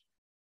reach.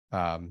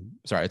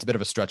 It's a bit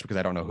of a stretch because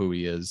I don't know who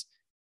he is,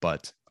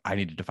 but I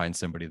needed to find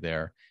somebody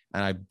there.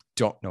 And I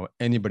don't know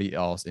anybody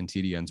else in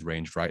TDN's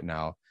range right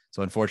now.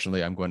 So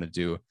unfortunately, I'm going to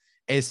do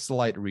a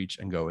slight reach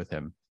and go with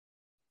him.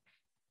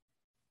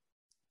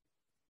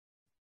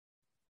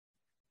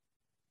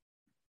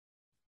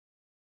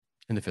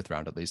 In the 5th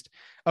round, at least.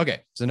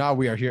 Okay, so now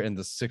we are here in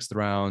the 6th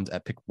round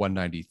at pick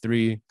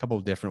 193. A couple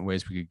of different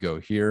ways we could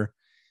go here.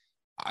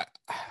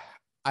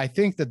 I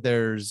think that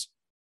there's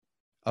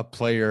a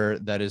player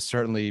that is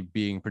certainly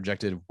being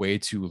projected way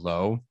too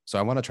low. So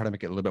I want to try to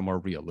make it a little bit more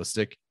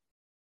realistic.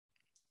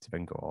 See if I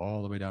can go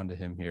all the way down to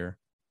him here.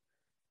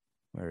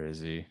 Where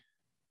is he?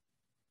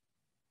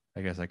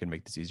 I guess I can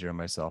make this easier on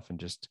myself and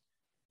just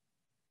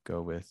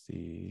go with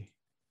the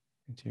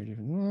interior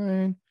defensive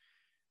line.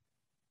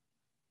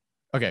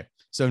 Okay,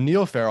 so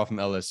Neil Farrell from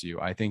LSU.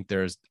 I think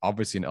there's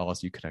obviously an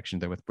LSU connection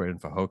there with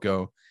Breiden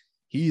Fehoko.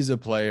 He's a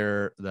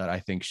player that I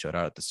think showed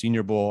out at the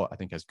Senior Bowl. I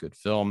think has good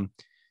film.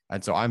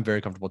 And so I'm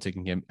very comfortable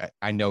taking him.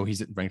 I know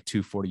he's ranked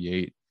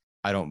 248.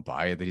 I don't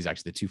buy it that he's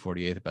actually the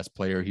 248, the best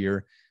player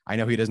here. I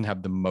know he doesn't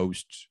have the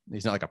most,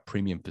 he's not like a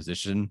premium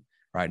position,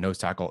 right? Nose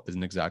tackle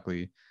isn't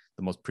exactly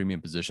the most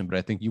premium position, but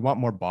I think you want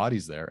more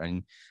bodies there.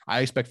 And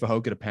I expect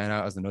Fehoko to pan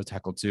out as the nose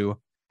tackle too.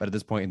 But at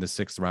this point in the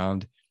 6th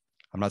round,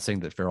 I'm not saying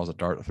that Farrell's a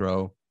dart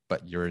throw,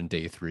 but you're in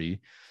day 3.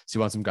 So you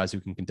want some guys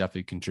who can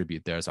definitely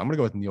contribute there. So I'm going to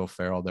go with Neil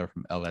Farrell there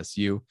from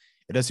LSU.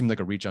 It does seem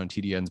like a reach on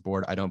TDN's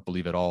board. I don't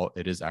believe at all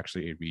it is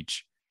actually a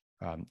reach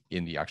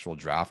in the actual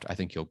draft. I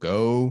think he'll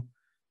go,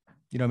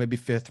 maybe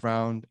 5th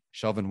round.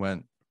 Shelvin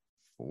went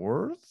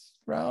 4th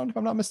round, if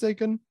I'm not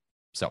mistaken.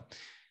 So,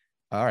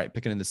 all right,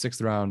 picking in the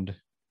 6th round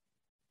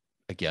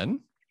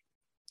again.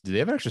 Do they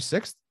have an extra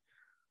 6th?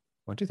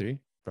 1, 2, 3,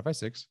 4, 5,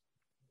 6.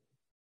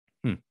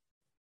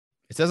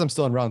 It says I'm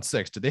still in round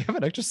 6. Do they have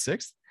an extra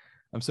 6th?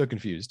 I'm so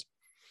confused.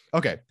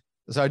 Okay.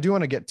 So I do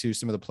want to get to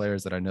some of the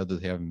players that I know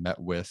that they haven't met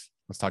with.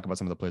 Let's talk about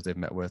some of the players they've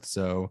met with.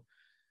 So,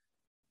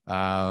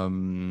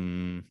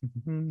 where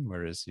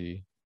is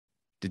he?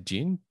 Did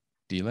Gene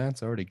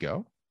DeLance already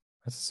go?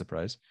 That's a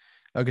surprise.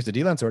 Okay. So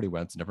DeLance already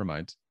went. So never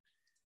mind.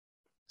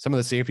 Some of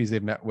the safeties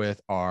they've met with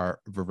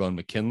are Verone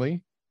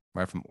McKinley,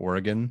 right, from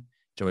Oregon,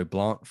 Joey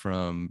Blount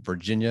from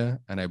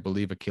Virginia, and I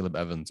believe a Caleb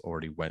Evans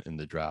already went in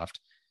the draft.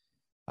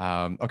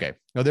 Okay.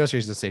 Now there's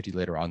a safety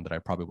later on that I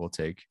probably will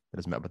take that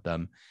has met with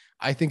them.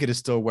 I think it is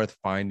still worth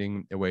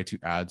finding a way to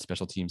add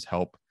special teams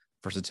help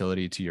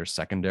versatility to your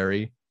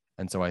secondary.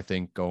 And so I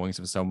think going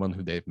to someone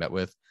who they've met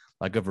with,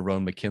 like a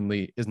Verone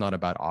McKinley, is not a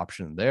bad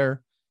option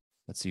there.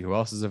 Let's see who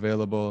else is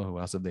available. Who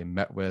else have they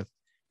met with?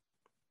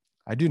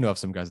 I do know of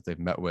some guys that they've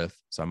met with,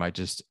 so I might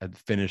just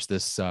finish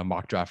this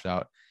mock draft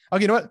out.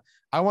 Okay, you know what?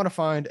 I want to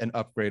find an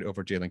upgrade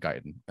over Jalen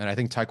Guyton. And I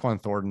think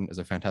Tyquan Thornton is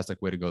a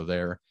fantastic way to go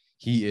there.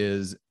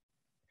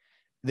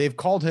 They've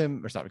called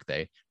him, or it's not like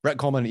they, Brett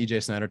Coleman and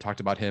EJ Snyder talked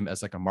about him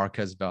as like a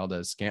Marquez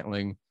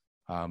Valdez-Scantling,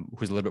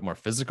 who's a little bit more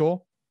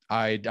physical.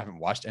 I haven't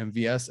watched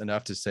MVS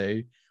enough to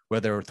say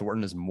whether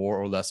Thornton is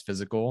more or less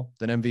physical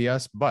than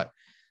MVS, but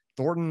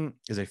Thornton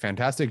is a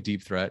fantastic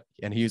deep threat,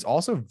 and he is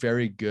also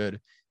very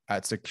good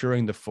at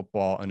securing the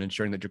football and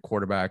ensuring that your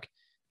quarterback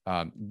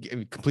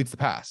completes the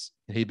pass.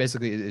 And he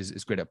basically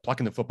is great at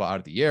plucking the football out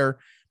of the air,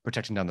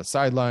 protecting down the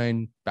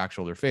sideline, back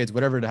shoulder fades,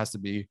 whatever it has to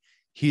be.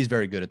 He's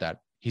very good at that.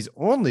 He's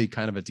only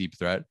kind of a deep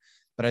threat,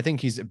 but I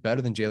think he's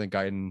better than Jalen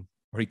Guyton,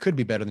 or he could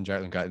be better than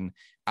Jalen Guyton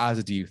as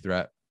a deep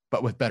threat,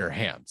 but with better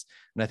hands.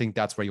 And I think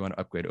that's where you want to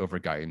upgrade over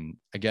Guyton.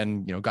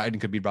 Again,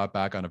 Guyton could be brought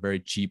back on a very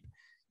cheap,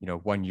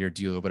 1-year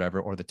deal or whatever,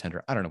 or the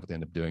tender. I don't know what they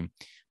end up doing,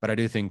 but I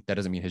do think that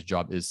doesn't mean his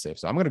job is safe.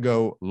 So I'm going to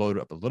go load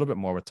up a little bit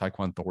more with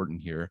Tyquan Thornton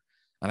here.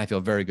 And I feel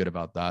very good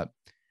about that.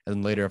 And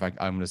then later, I'm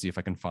going to see if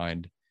I can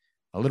find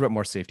a little bit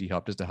more safety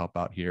help just to help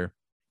out here.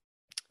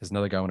 There's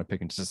another guy I want to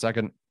pick in just a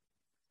second.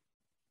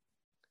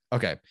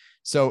 Okay.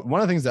 So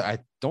one of the things that I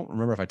don't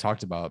remember if I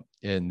talked about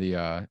in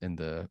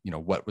the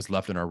what was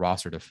left in our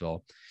roster to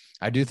fill,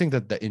 I do think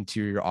that the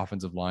interior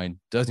offensive line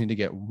does need to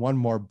get one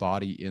more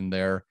body in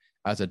there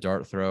as a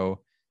dart throw.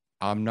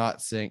 I'm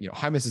not saying,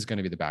 Hymas is going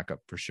to be the backup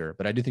for sure,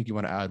 but I do think you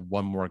want to add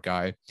one more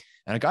guy.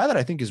 And a guy that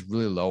I think is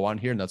really low on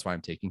here, and that's why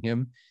I'm taking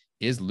him,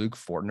 is Luke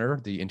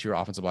Fortner, the interior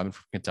offensive lineman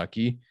from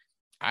Kentucky.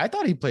 I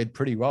thought he played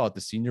pretty well at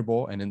the Senior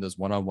Bowl and in those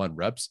one-on-one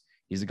reps.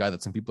 He's a guy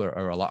that some people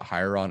are a lot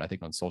higher on, I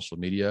think, on social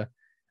media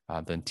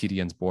than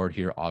TDN's board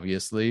here,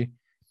 obviously.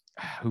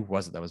 Who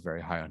was it that was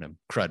very high on him?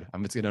 Crud.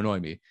 It's going to annoy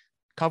me. A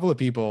couple of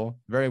people,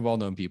 very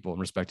well-known people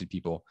and respected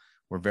people,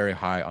 were very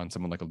high on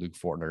someone like a Luke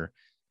Fortner.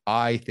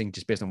 I think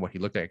just based on what he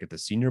looked like at the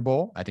Senior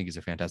Bowl, I think he's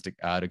a fantastic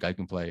add. A guy who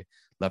can play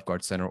left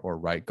guard, center, or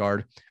right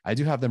guard. I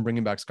do have them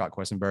bringing back Scott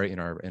Quessenberry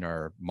in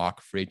our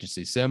mock free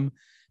agency sim,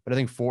 but I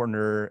think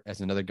Fortner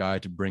as another guy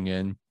to bring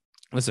in.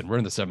 Listen, we're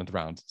in the 7th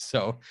round,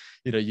 so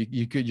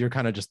you're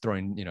kind of just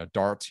throwing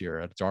darts here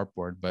at a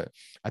dartboard. But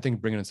I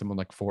think bringing in someone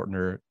like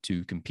Fortner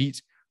to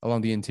compete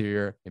along the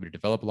interior, maybe to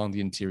develop along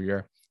the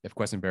interior. If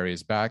Quessenberry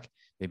is back,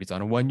 Maybe it's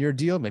on a 1-year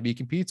deal. Maybe he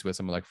competes with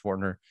someone like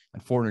Fortner,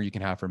 and Fortner you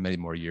can have for many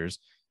more years.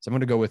 So I'm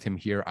going to go with him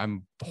here.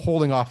 I'm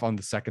holding off on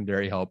the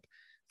secondary help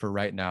for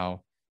right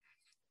now.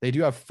 They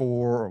do have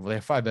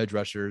 5 edge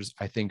rushers.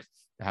 I think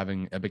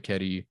having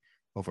Ebiketie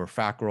over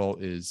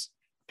Fackrell is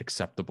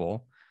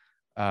acceptable.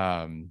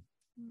 I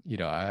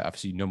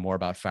obviously know more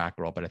about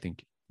Fackrell, but I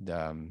think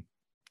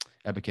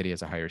Ebiketie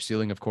has a higher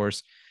ceiling, of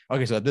course.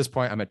 Okay, so at this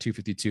point, I'm at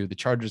 252. The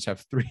Chargers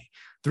have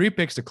three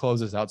picks to close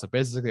this out. So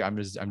basically, I'm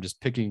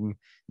just picking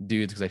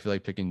dudes because I feel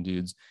like picking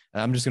dudes.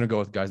 And I'm just going to go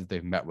with guys that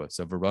they've met with.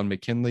 So Verone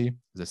McKinley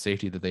is a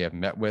safety that they have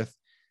met with.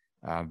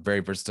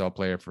 Very versatile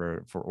player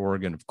for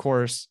Oregon, of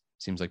course.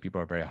 Seems like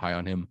people are very high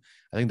on him.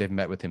 I think they've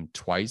met with him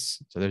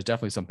twice. So there's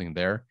definitely something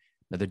there.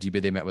 Another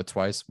DB they met with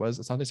twice was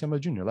Asante Samuel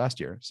Jr. last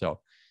year. So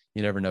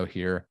you never know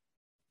here.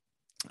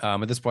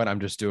 At this point, I'm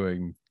just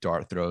doing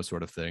dart throw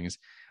sort of things.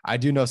 I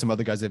do know some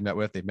other guys they've met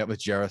with. They've met with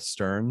Jareth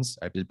Stearns.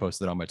 I did post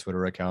that on my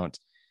Twitter account.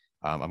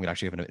 I'm going to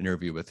actually have an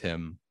interview with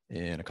him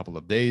in a couple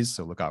of days,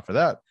 so look out for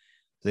that.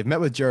 They've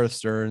met with Jareth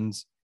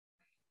Stearns.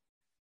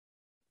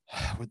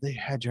 Would they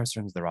had Jareth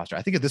Stearns to the roster?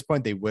 I think at this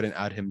point they wouldn't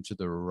add him to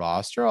the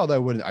roster,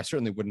 although I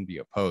certainly wouldn't be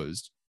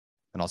opposed.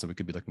 And also we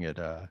could be looking at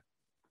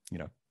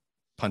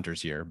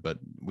punters here, but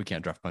we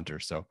can't draft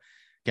punters, so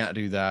can't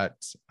do that.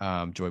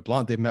 Joey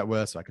Blount they've met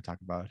with, so I could talk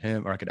about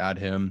him, or I could add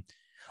him.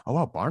 Oh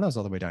wow, Barno's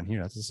all the way down here.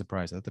 That's a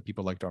surprise. I thought the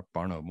people liked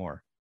Barno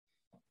more.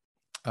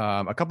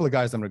 A couple of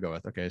guys I'm gonna go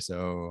with. Okay,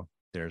 so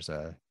there's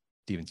a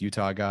Stevens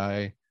Utah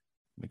guy.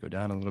 Let me go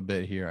down a little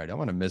bit here. I don't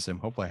want to miss him.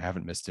 Hopefully I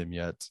haven't missed him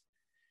yet.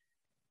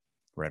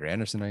 Ryder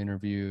Anderson I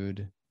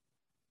interviewed.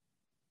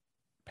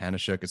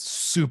 Panashuk is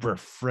super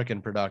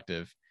freaking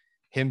productive.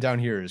 Him down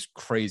here is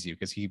crazy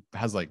because he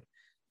has like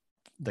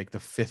the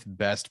fifth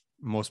best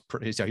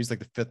he's like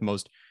the fifth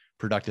most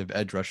productive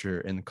edge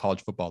rusher in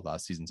college football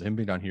last season. So him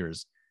being down here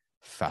is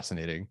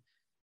fascinating.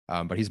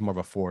 But he's more of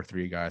a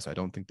 4-3 guy, so I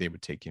don't think they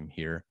would take him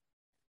here.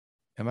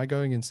 Am I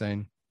going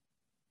insane?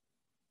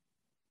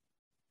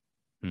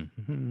 So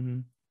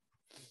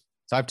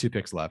I have 2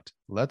 picks left.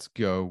 Let's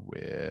go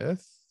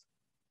with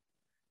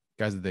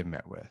guys that they've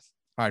met with.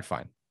 All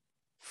right,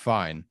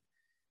 fine.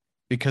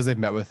 Because they've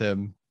met with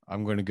him,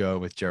 I'm going to go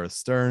with Jareth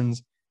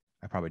Stearns.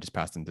 I probably just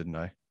passed him, didn't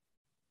I?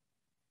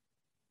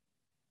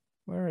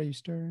 Where are you,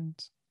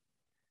 Stearns?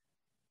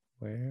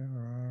 Where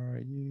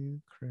are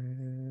you,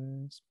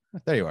 Chris?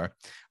 There you are.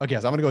 Okay,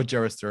 so I'm going to go with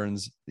Jareth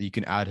Stearns. You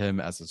can add him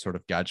as a sort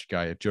of gadget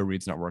guy. If Joe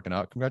Reed's not working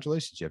out,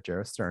 congratulations, you have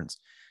Jareth Stearns.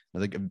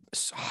 Like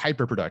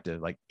hyper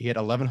productive. Like he had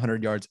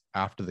 1,100 yards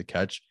after the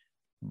catch.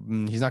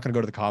 He's not going to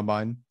go to the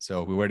combine,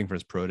 so we're waiting for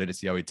his pro day to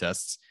see how he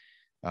tests.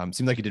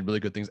 Seemed like he did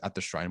really good things at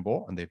the Shrine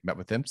Bowl, and they've met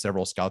with him.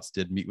 Several scouts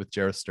did meet with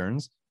Jareth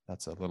Stearns.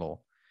 That's a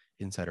little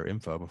insider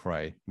info before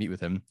I meet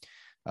with him.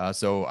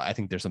 So I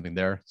think there's something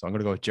there. So I'm going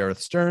to go with Jareth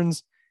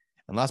Stearns.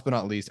 And last but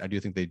not least, I do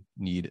think they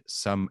need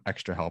some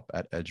extra help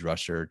at edge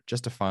rusher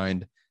just to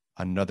find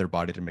another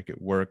body to make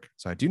it work.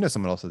 So I do know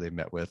someone else that they've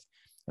met with,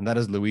 and that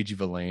is Luigi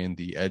Villain,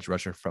 the edge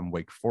rusher from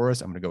Wake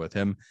Forest. I'm going to go with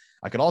him.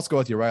 I could also go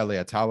with Uriah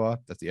Leatawa.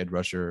 That's the edge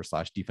rusher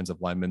 /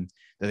 defensive lineman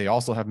that they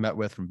also have met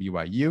with from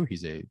BYU.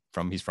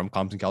 He's from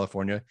Compton,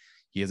 California.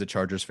 He is a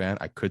Chargers fan.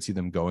 I could see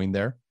them going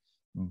there,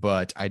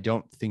 but I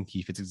don't think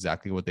he fits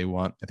exactly what they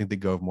want. I think they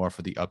go more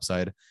for the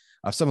upside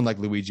of someone like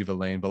Luigi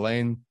Villain.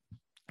 Villain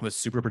was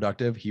super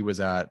productive. He was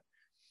at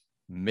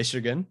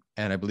Michigan,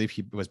 and I believe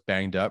he was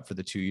banged up for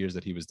the 2 years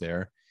that he was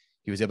there.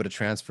 He was able to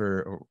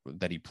transfer,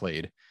 that he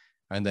played,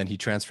 and then he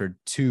transferred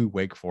to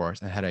Wake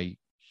Forest and had a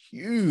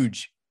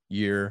huge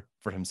year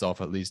for himself,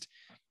 at least.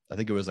 I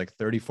think it was like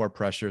 34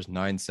 pressures,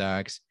 9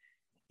 sacks,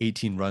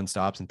 18 run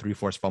stops, and 3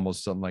 forced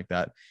fumbles, something like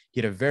that. He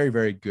had a very,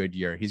 very good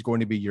year. He's going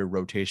to be your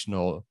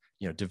rotational,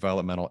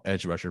 developmental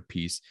edge rusher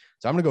piece.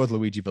 So I'm going to go with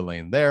Luigi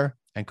Villain there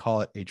and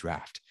call it a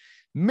draft.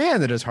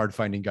 Man, that is hard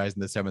finding guys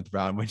in the 7th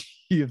round when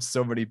you have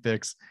so many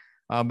picks.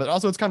 But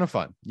also it's kind of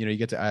fun. You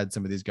get to add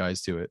some of these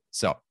guys to it.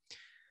 So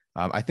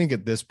I think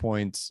at this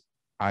point,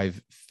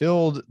 I've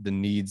filled the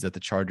needs that the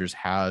Chargers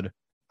had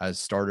as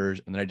starters.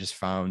 And then I just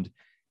found,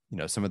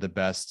 some of the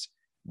best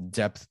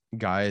depth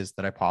guys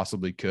that I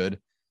possibly could.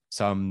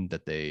 Some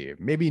that they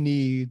maybe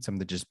need, some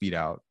that just beat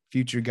out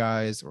future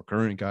guys or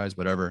current guys,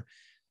 whatever.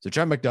 So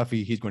Trent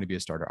McDuffie, he's going to be a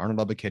starter.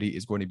 Arnold Ebiketie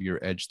is going to be your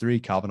edge 3.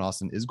 Calvin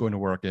Austin is going to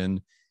work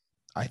in,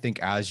 I think,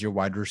 as your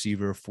wide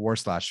receiver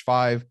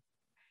 4/5.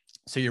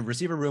 So your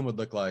receiver room would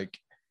look like,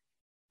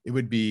 it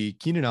would be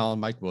Keenan Allen,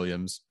 Mike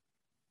Williams,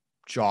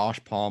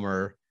 Josh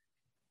Palmer.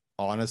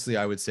 Honestly,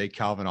 I would say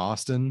Calvin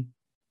Austin,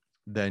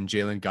 then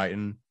Jalen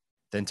Guyton,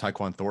 then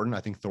Tyquan Thornton.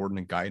 I think Thornton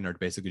and Guyton are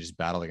basically just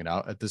battling it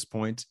out at this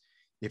point.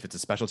 If it's a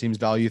special teams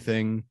value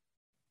thing,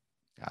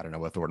 I don't know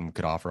what Thornton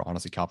could offer.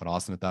 Honestly, Calvin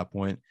Austin at that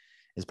point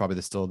is probably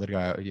the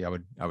guy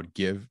I would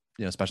give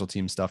special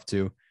team stuff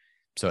to.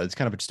 So it's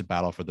kind of just a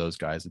battle for those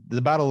guys.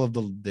 The battle of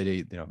the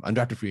day,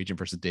 undrafted free agent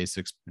versus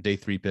day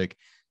 3 pick,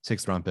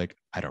 6th round pick.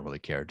 I don't really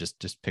care.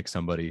 Just pick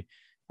somebody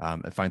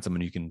and find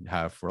someone you can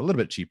have for a little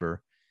bit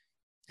cheaper.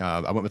 I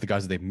went with the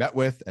guys that they've met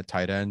with at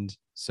tight end.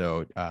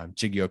 So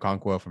Chiggy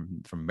Okonkwo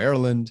from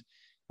Maryland.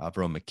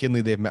 Verone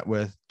McKinley they've met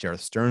with, Jarrett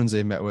Stearns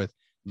they've met with,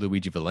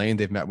 Luigi Villain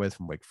they've met with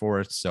from Wake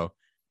Forest. So,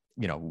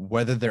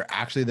 whether they're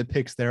actually the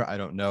picks there, I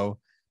don't know.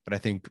 But I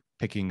think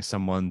picking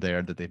someone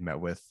there that they've met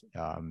with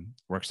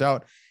works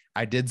out.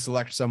 I did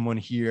select someone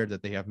here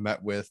that they have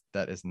met with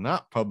that is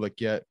not public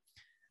yet.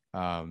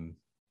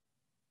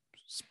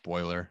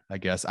 Spoiler, I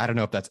guess. I don't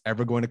know if that's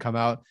ever going to come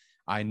out.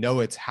 I know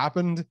it's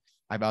happened.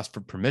 I've asked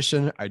for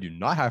permission. I do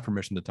not have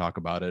permission to talk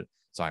about it,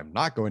 so I'm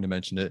not going to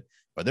mention it.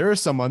 But there is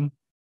someone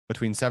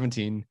between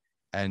 17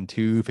 and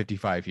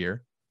 255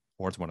 here,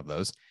 or it's one of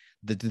those,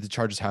 that the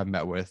Chargers have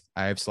met with.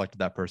 I have selected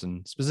that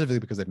person specifically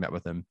because they've met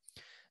with him.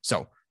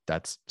 So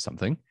that's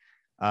something.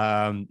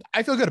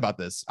 I feel good about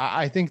this.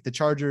 I think the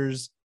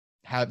Chargers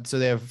have, so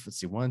they have,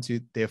 let's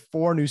see, they have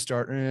 4 new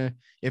starters.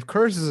 If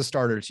Kearse is a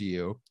starter to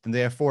you, then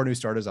they have 4 new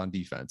starters on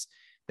defense.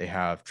 They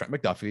have Trent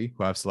McDuffie,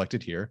 who I've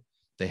selected here.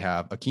 They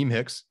have Akeem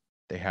Hicks.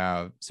 They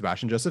have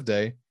Sebastian Joseph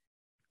Day.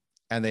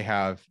 And they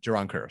have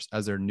Jayron Kearse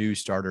as their new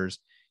starters.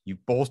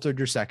 You've bolstered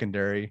your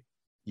secondary.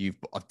 You've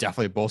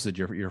definitely bolstered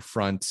your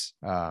front,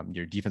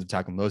 your defensive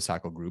tackle and nose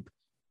tackle group.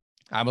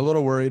 I'm a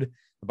little worried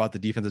about the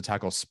defensive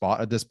tackle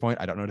spot at this point.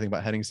 I don't know anything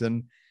about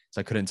Henningsen,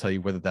 so I couldn't tell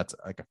you whether that's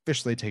like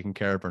officially taken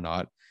care of or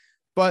not.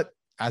 But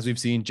as we've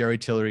seen, Jerry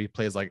Tillery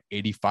plays like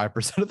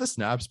 85% of the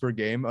snaps per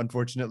game,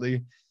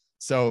 unfortunately.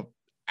 So,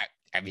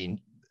 I mean,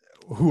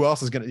 who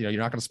else is going to, you're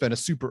not going to spend a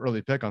super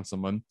early pick on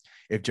someone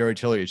if Jerry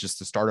Tillery is just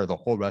the starter the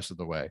whole rest of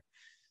the way.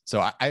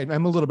 So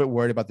I'm a little bit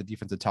worried about the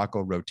defensive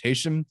tackle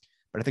rotation,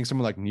 but I think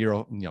someone like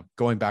Nero,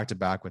 going back to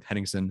back with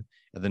Henningsen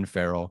and then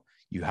Farrell,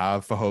 you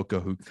have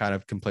Fehoko, who kind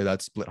of can play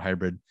that split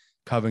hybrid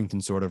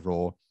Covington sort of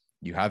role.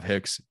 You have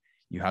Hicks,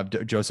 you have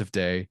Joseph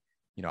Day.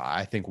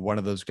 I think one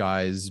of those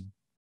guys,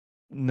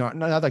 not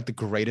like the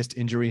greatest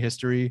injury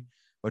history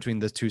between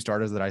the 2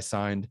 starters that I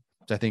signed.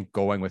 So I think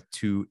going with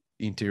 2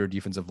 interior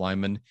defensive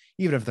linemen,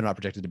 even if they're not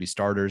projected to be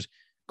starters,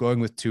 going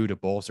with 2 to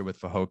bolster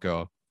with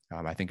Fehoko,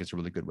 I think it's a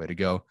really good way to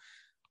go.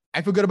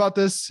 I feel good about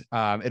this. You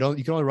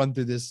can only run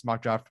through this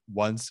mock draft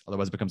once,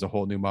 otherwise it becomes a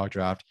whole new mock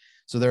draft.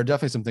 So there are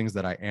definitely some things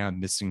that I am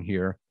missing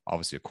here.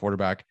 Obviously, a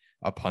quarterback,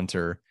 a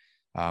punter.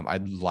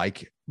 I'd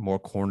like more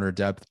corner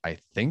depth, I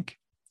think.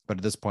 But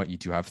at this point, you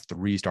do have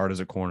 3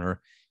 starters at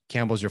corner.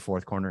 Campbell's your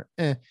 4th corner.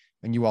 And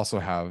you also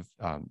have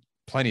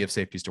plenty of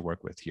safeties to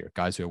work with here.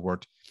 Guys who have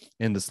worked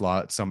in the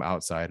slot, some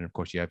outside. And of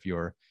course, you have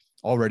your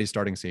already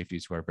starting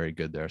safeties who are very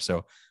good there.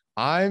 So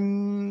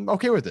I'm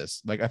okay with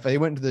this. Like if they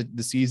went into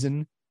the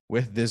season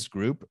with this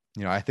group,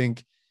 I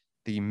think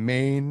the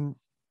main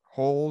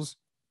holes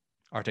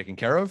are taken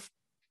care of.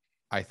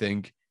 I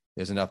think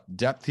there's enough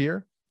depth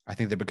here. I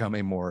think they become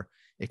a more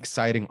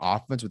exciting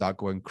offense without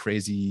going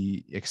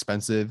crazy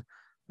expensive.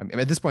 I mean,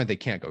 at this point, they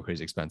can't go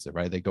crazy expensive,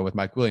 right? They go with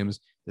Mike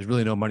Williams. There's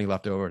really no money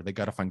left over. They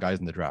got to find guys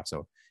in the draft.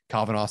 So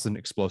Calvin Austin,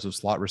 explosive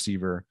slot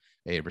receiver,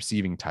 a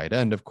receiving tight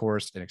end, of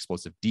course, an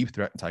explosive deep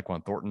threat in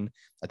Tyquan Thornton.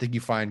 I think you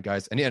find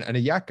guys, and a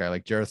yak guy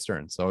like Jarrett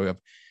Stearns. So we have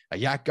a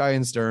yak guy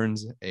in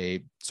Stearns,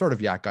 a sort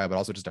of yak guy, but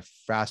also just a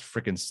fast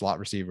freaking slot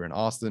receiver in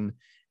Austin,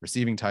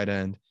 receiving tight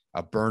end,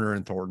 a burner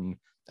in Thornton.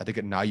 I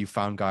think now you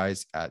found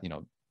guys at,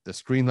 the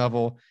screen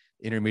level,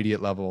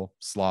 intermediate level,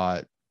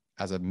 slot,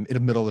 as a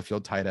middle of the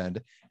field tight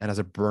end, and as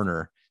a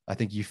burner. I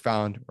think you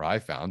found, or I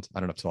found, I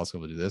don't know if Telesco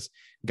will do this,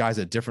 guys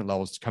at different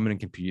levels to come in and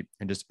compete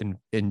and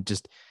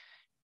just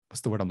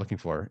what's the word I'm looking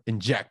for?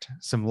 Inject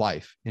some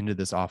life into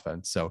this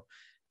offense. So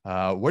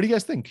what do you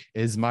guys think?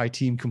 Is my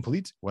team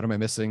complete? What am I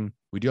missing?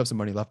 We do have some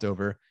money left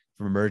over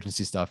from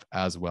emergency stuff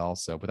as well.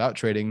 So without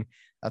trading,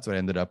 that's what I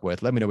ended up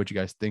with. Let me know what you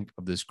guys think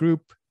of this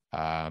group.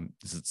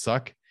 Does it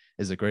suck?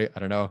 Is it great? I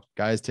don't know.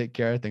 Guys, take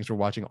care. Thanks for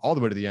watching all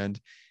the way to the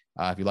end.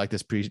 If you like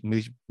this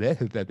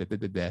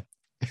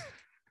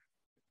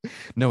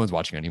no one's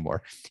watching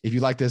anymore. If you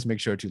like this, make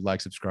sure to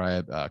like,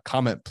 subscribe,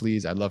 comment,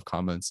 please. I love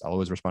comments. I'll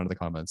always respond to the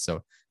comments.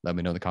 So let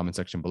me know in the comment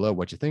section below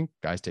what you think.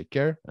 Guys, take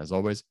care. As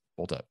always,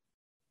 bolt up.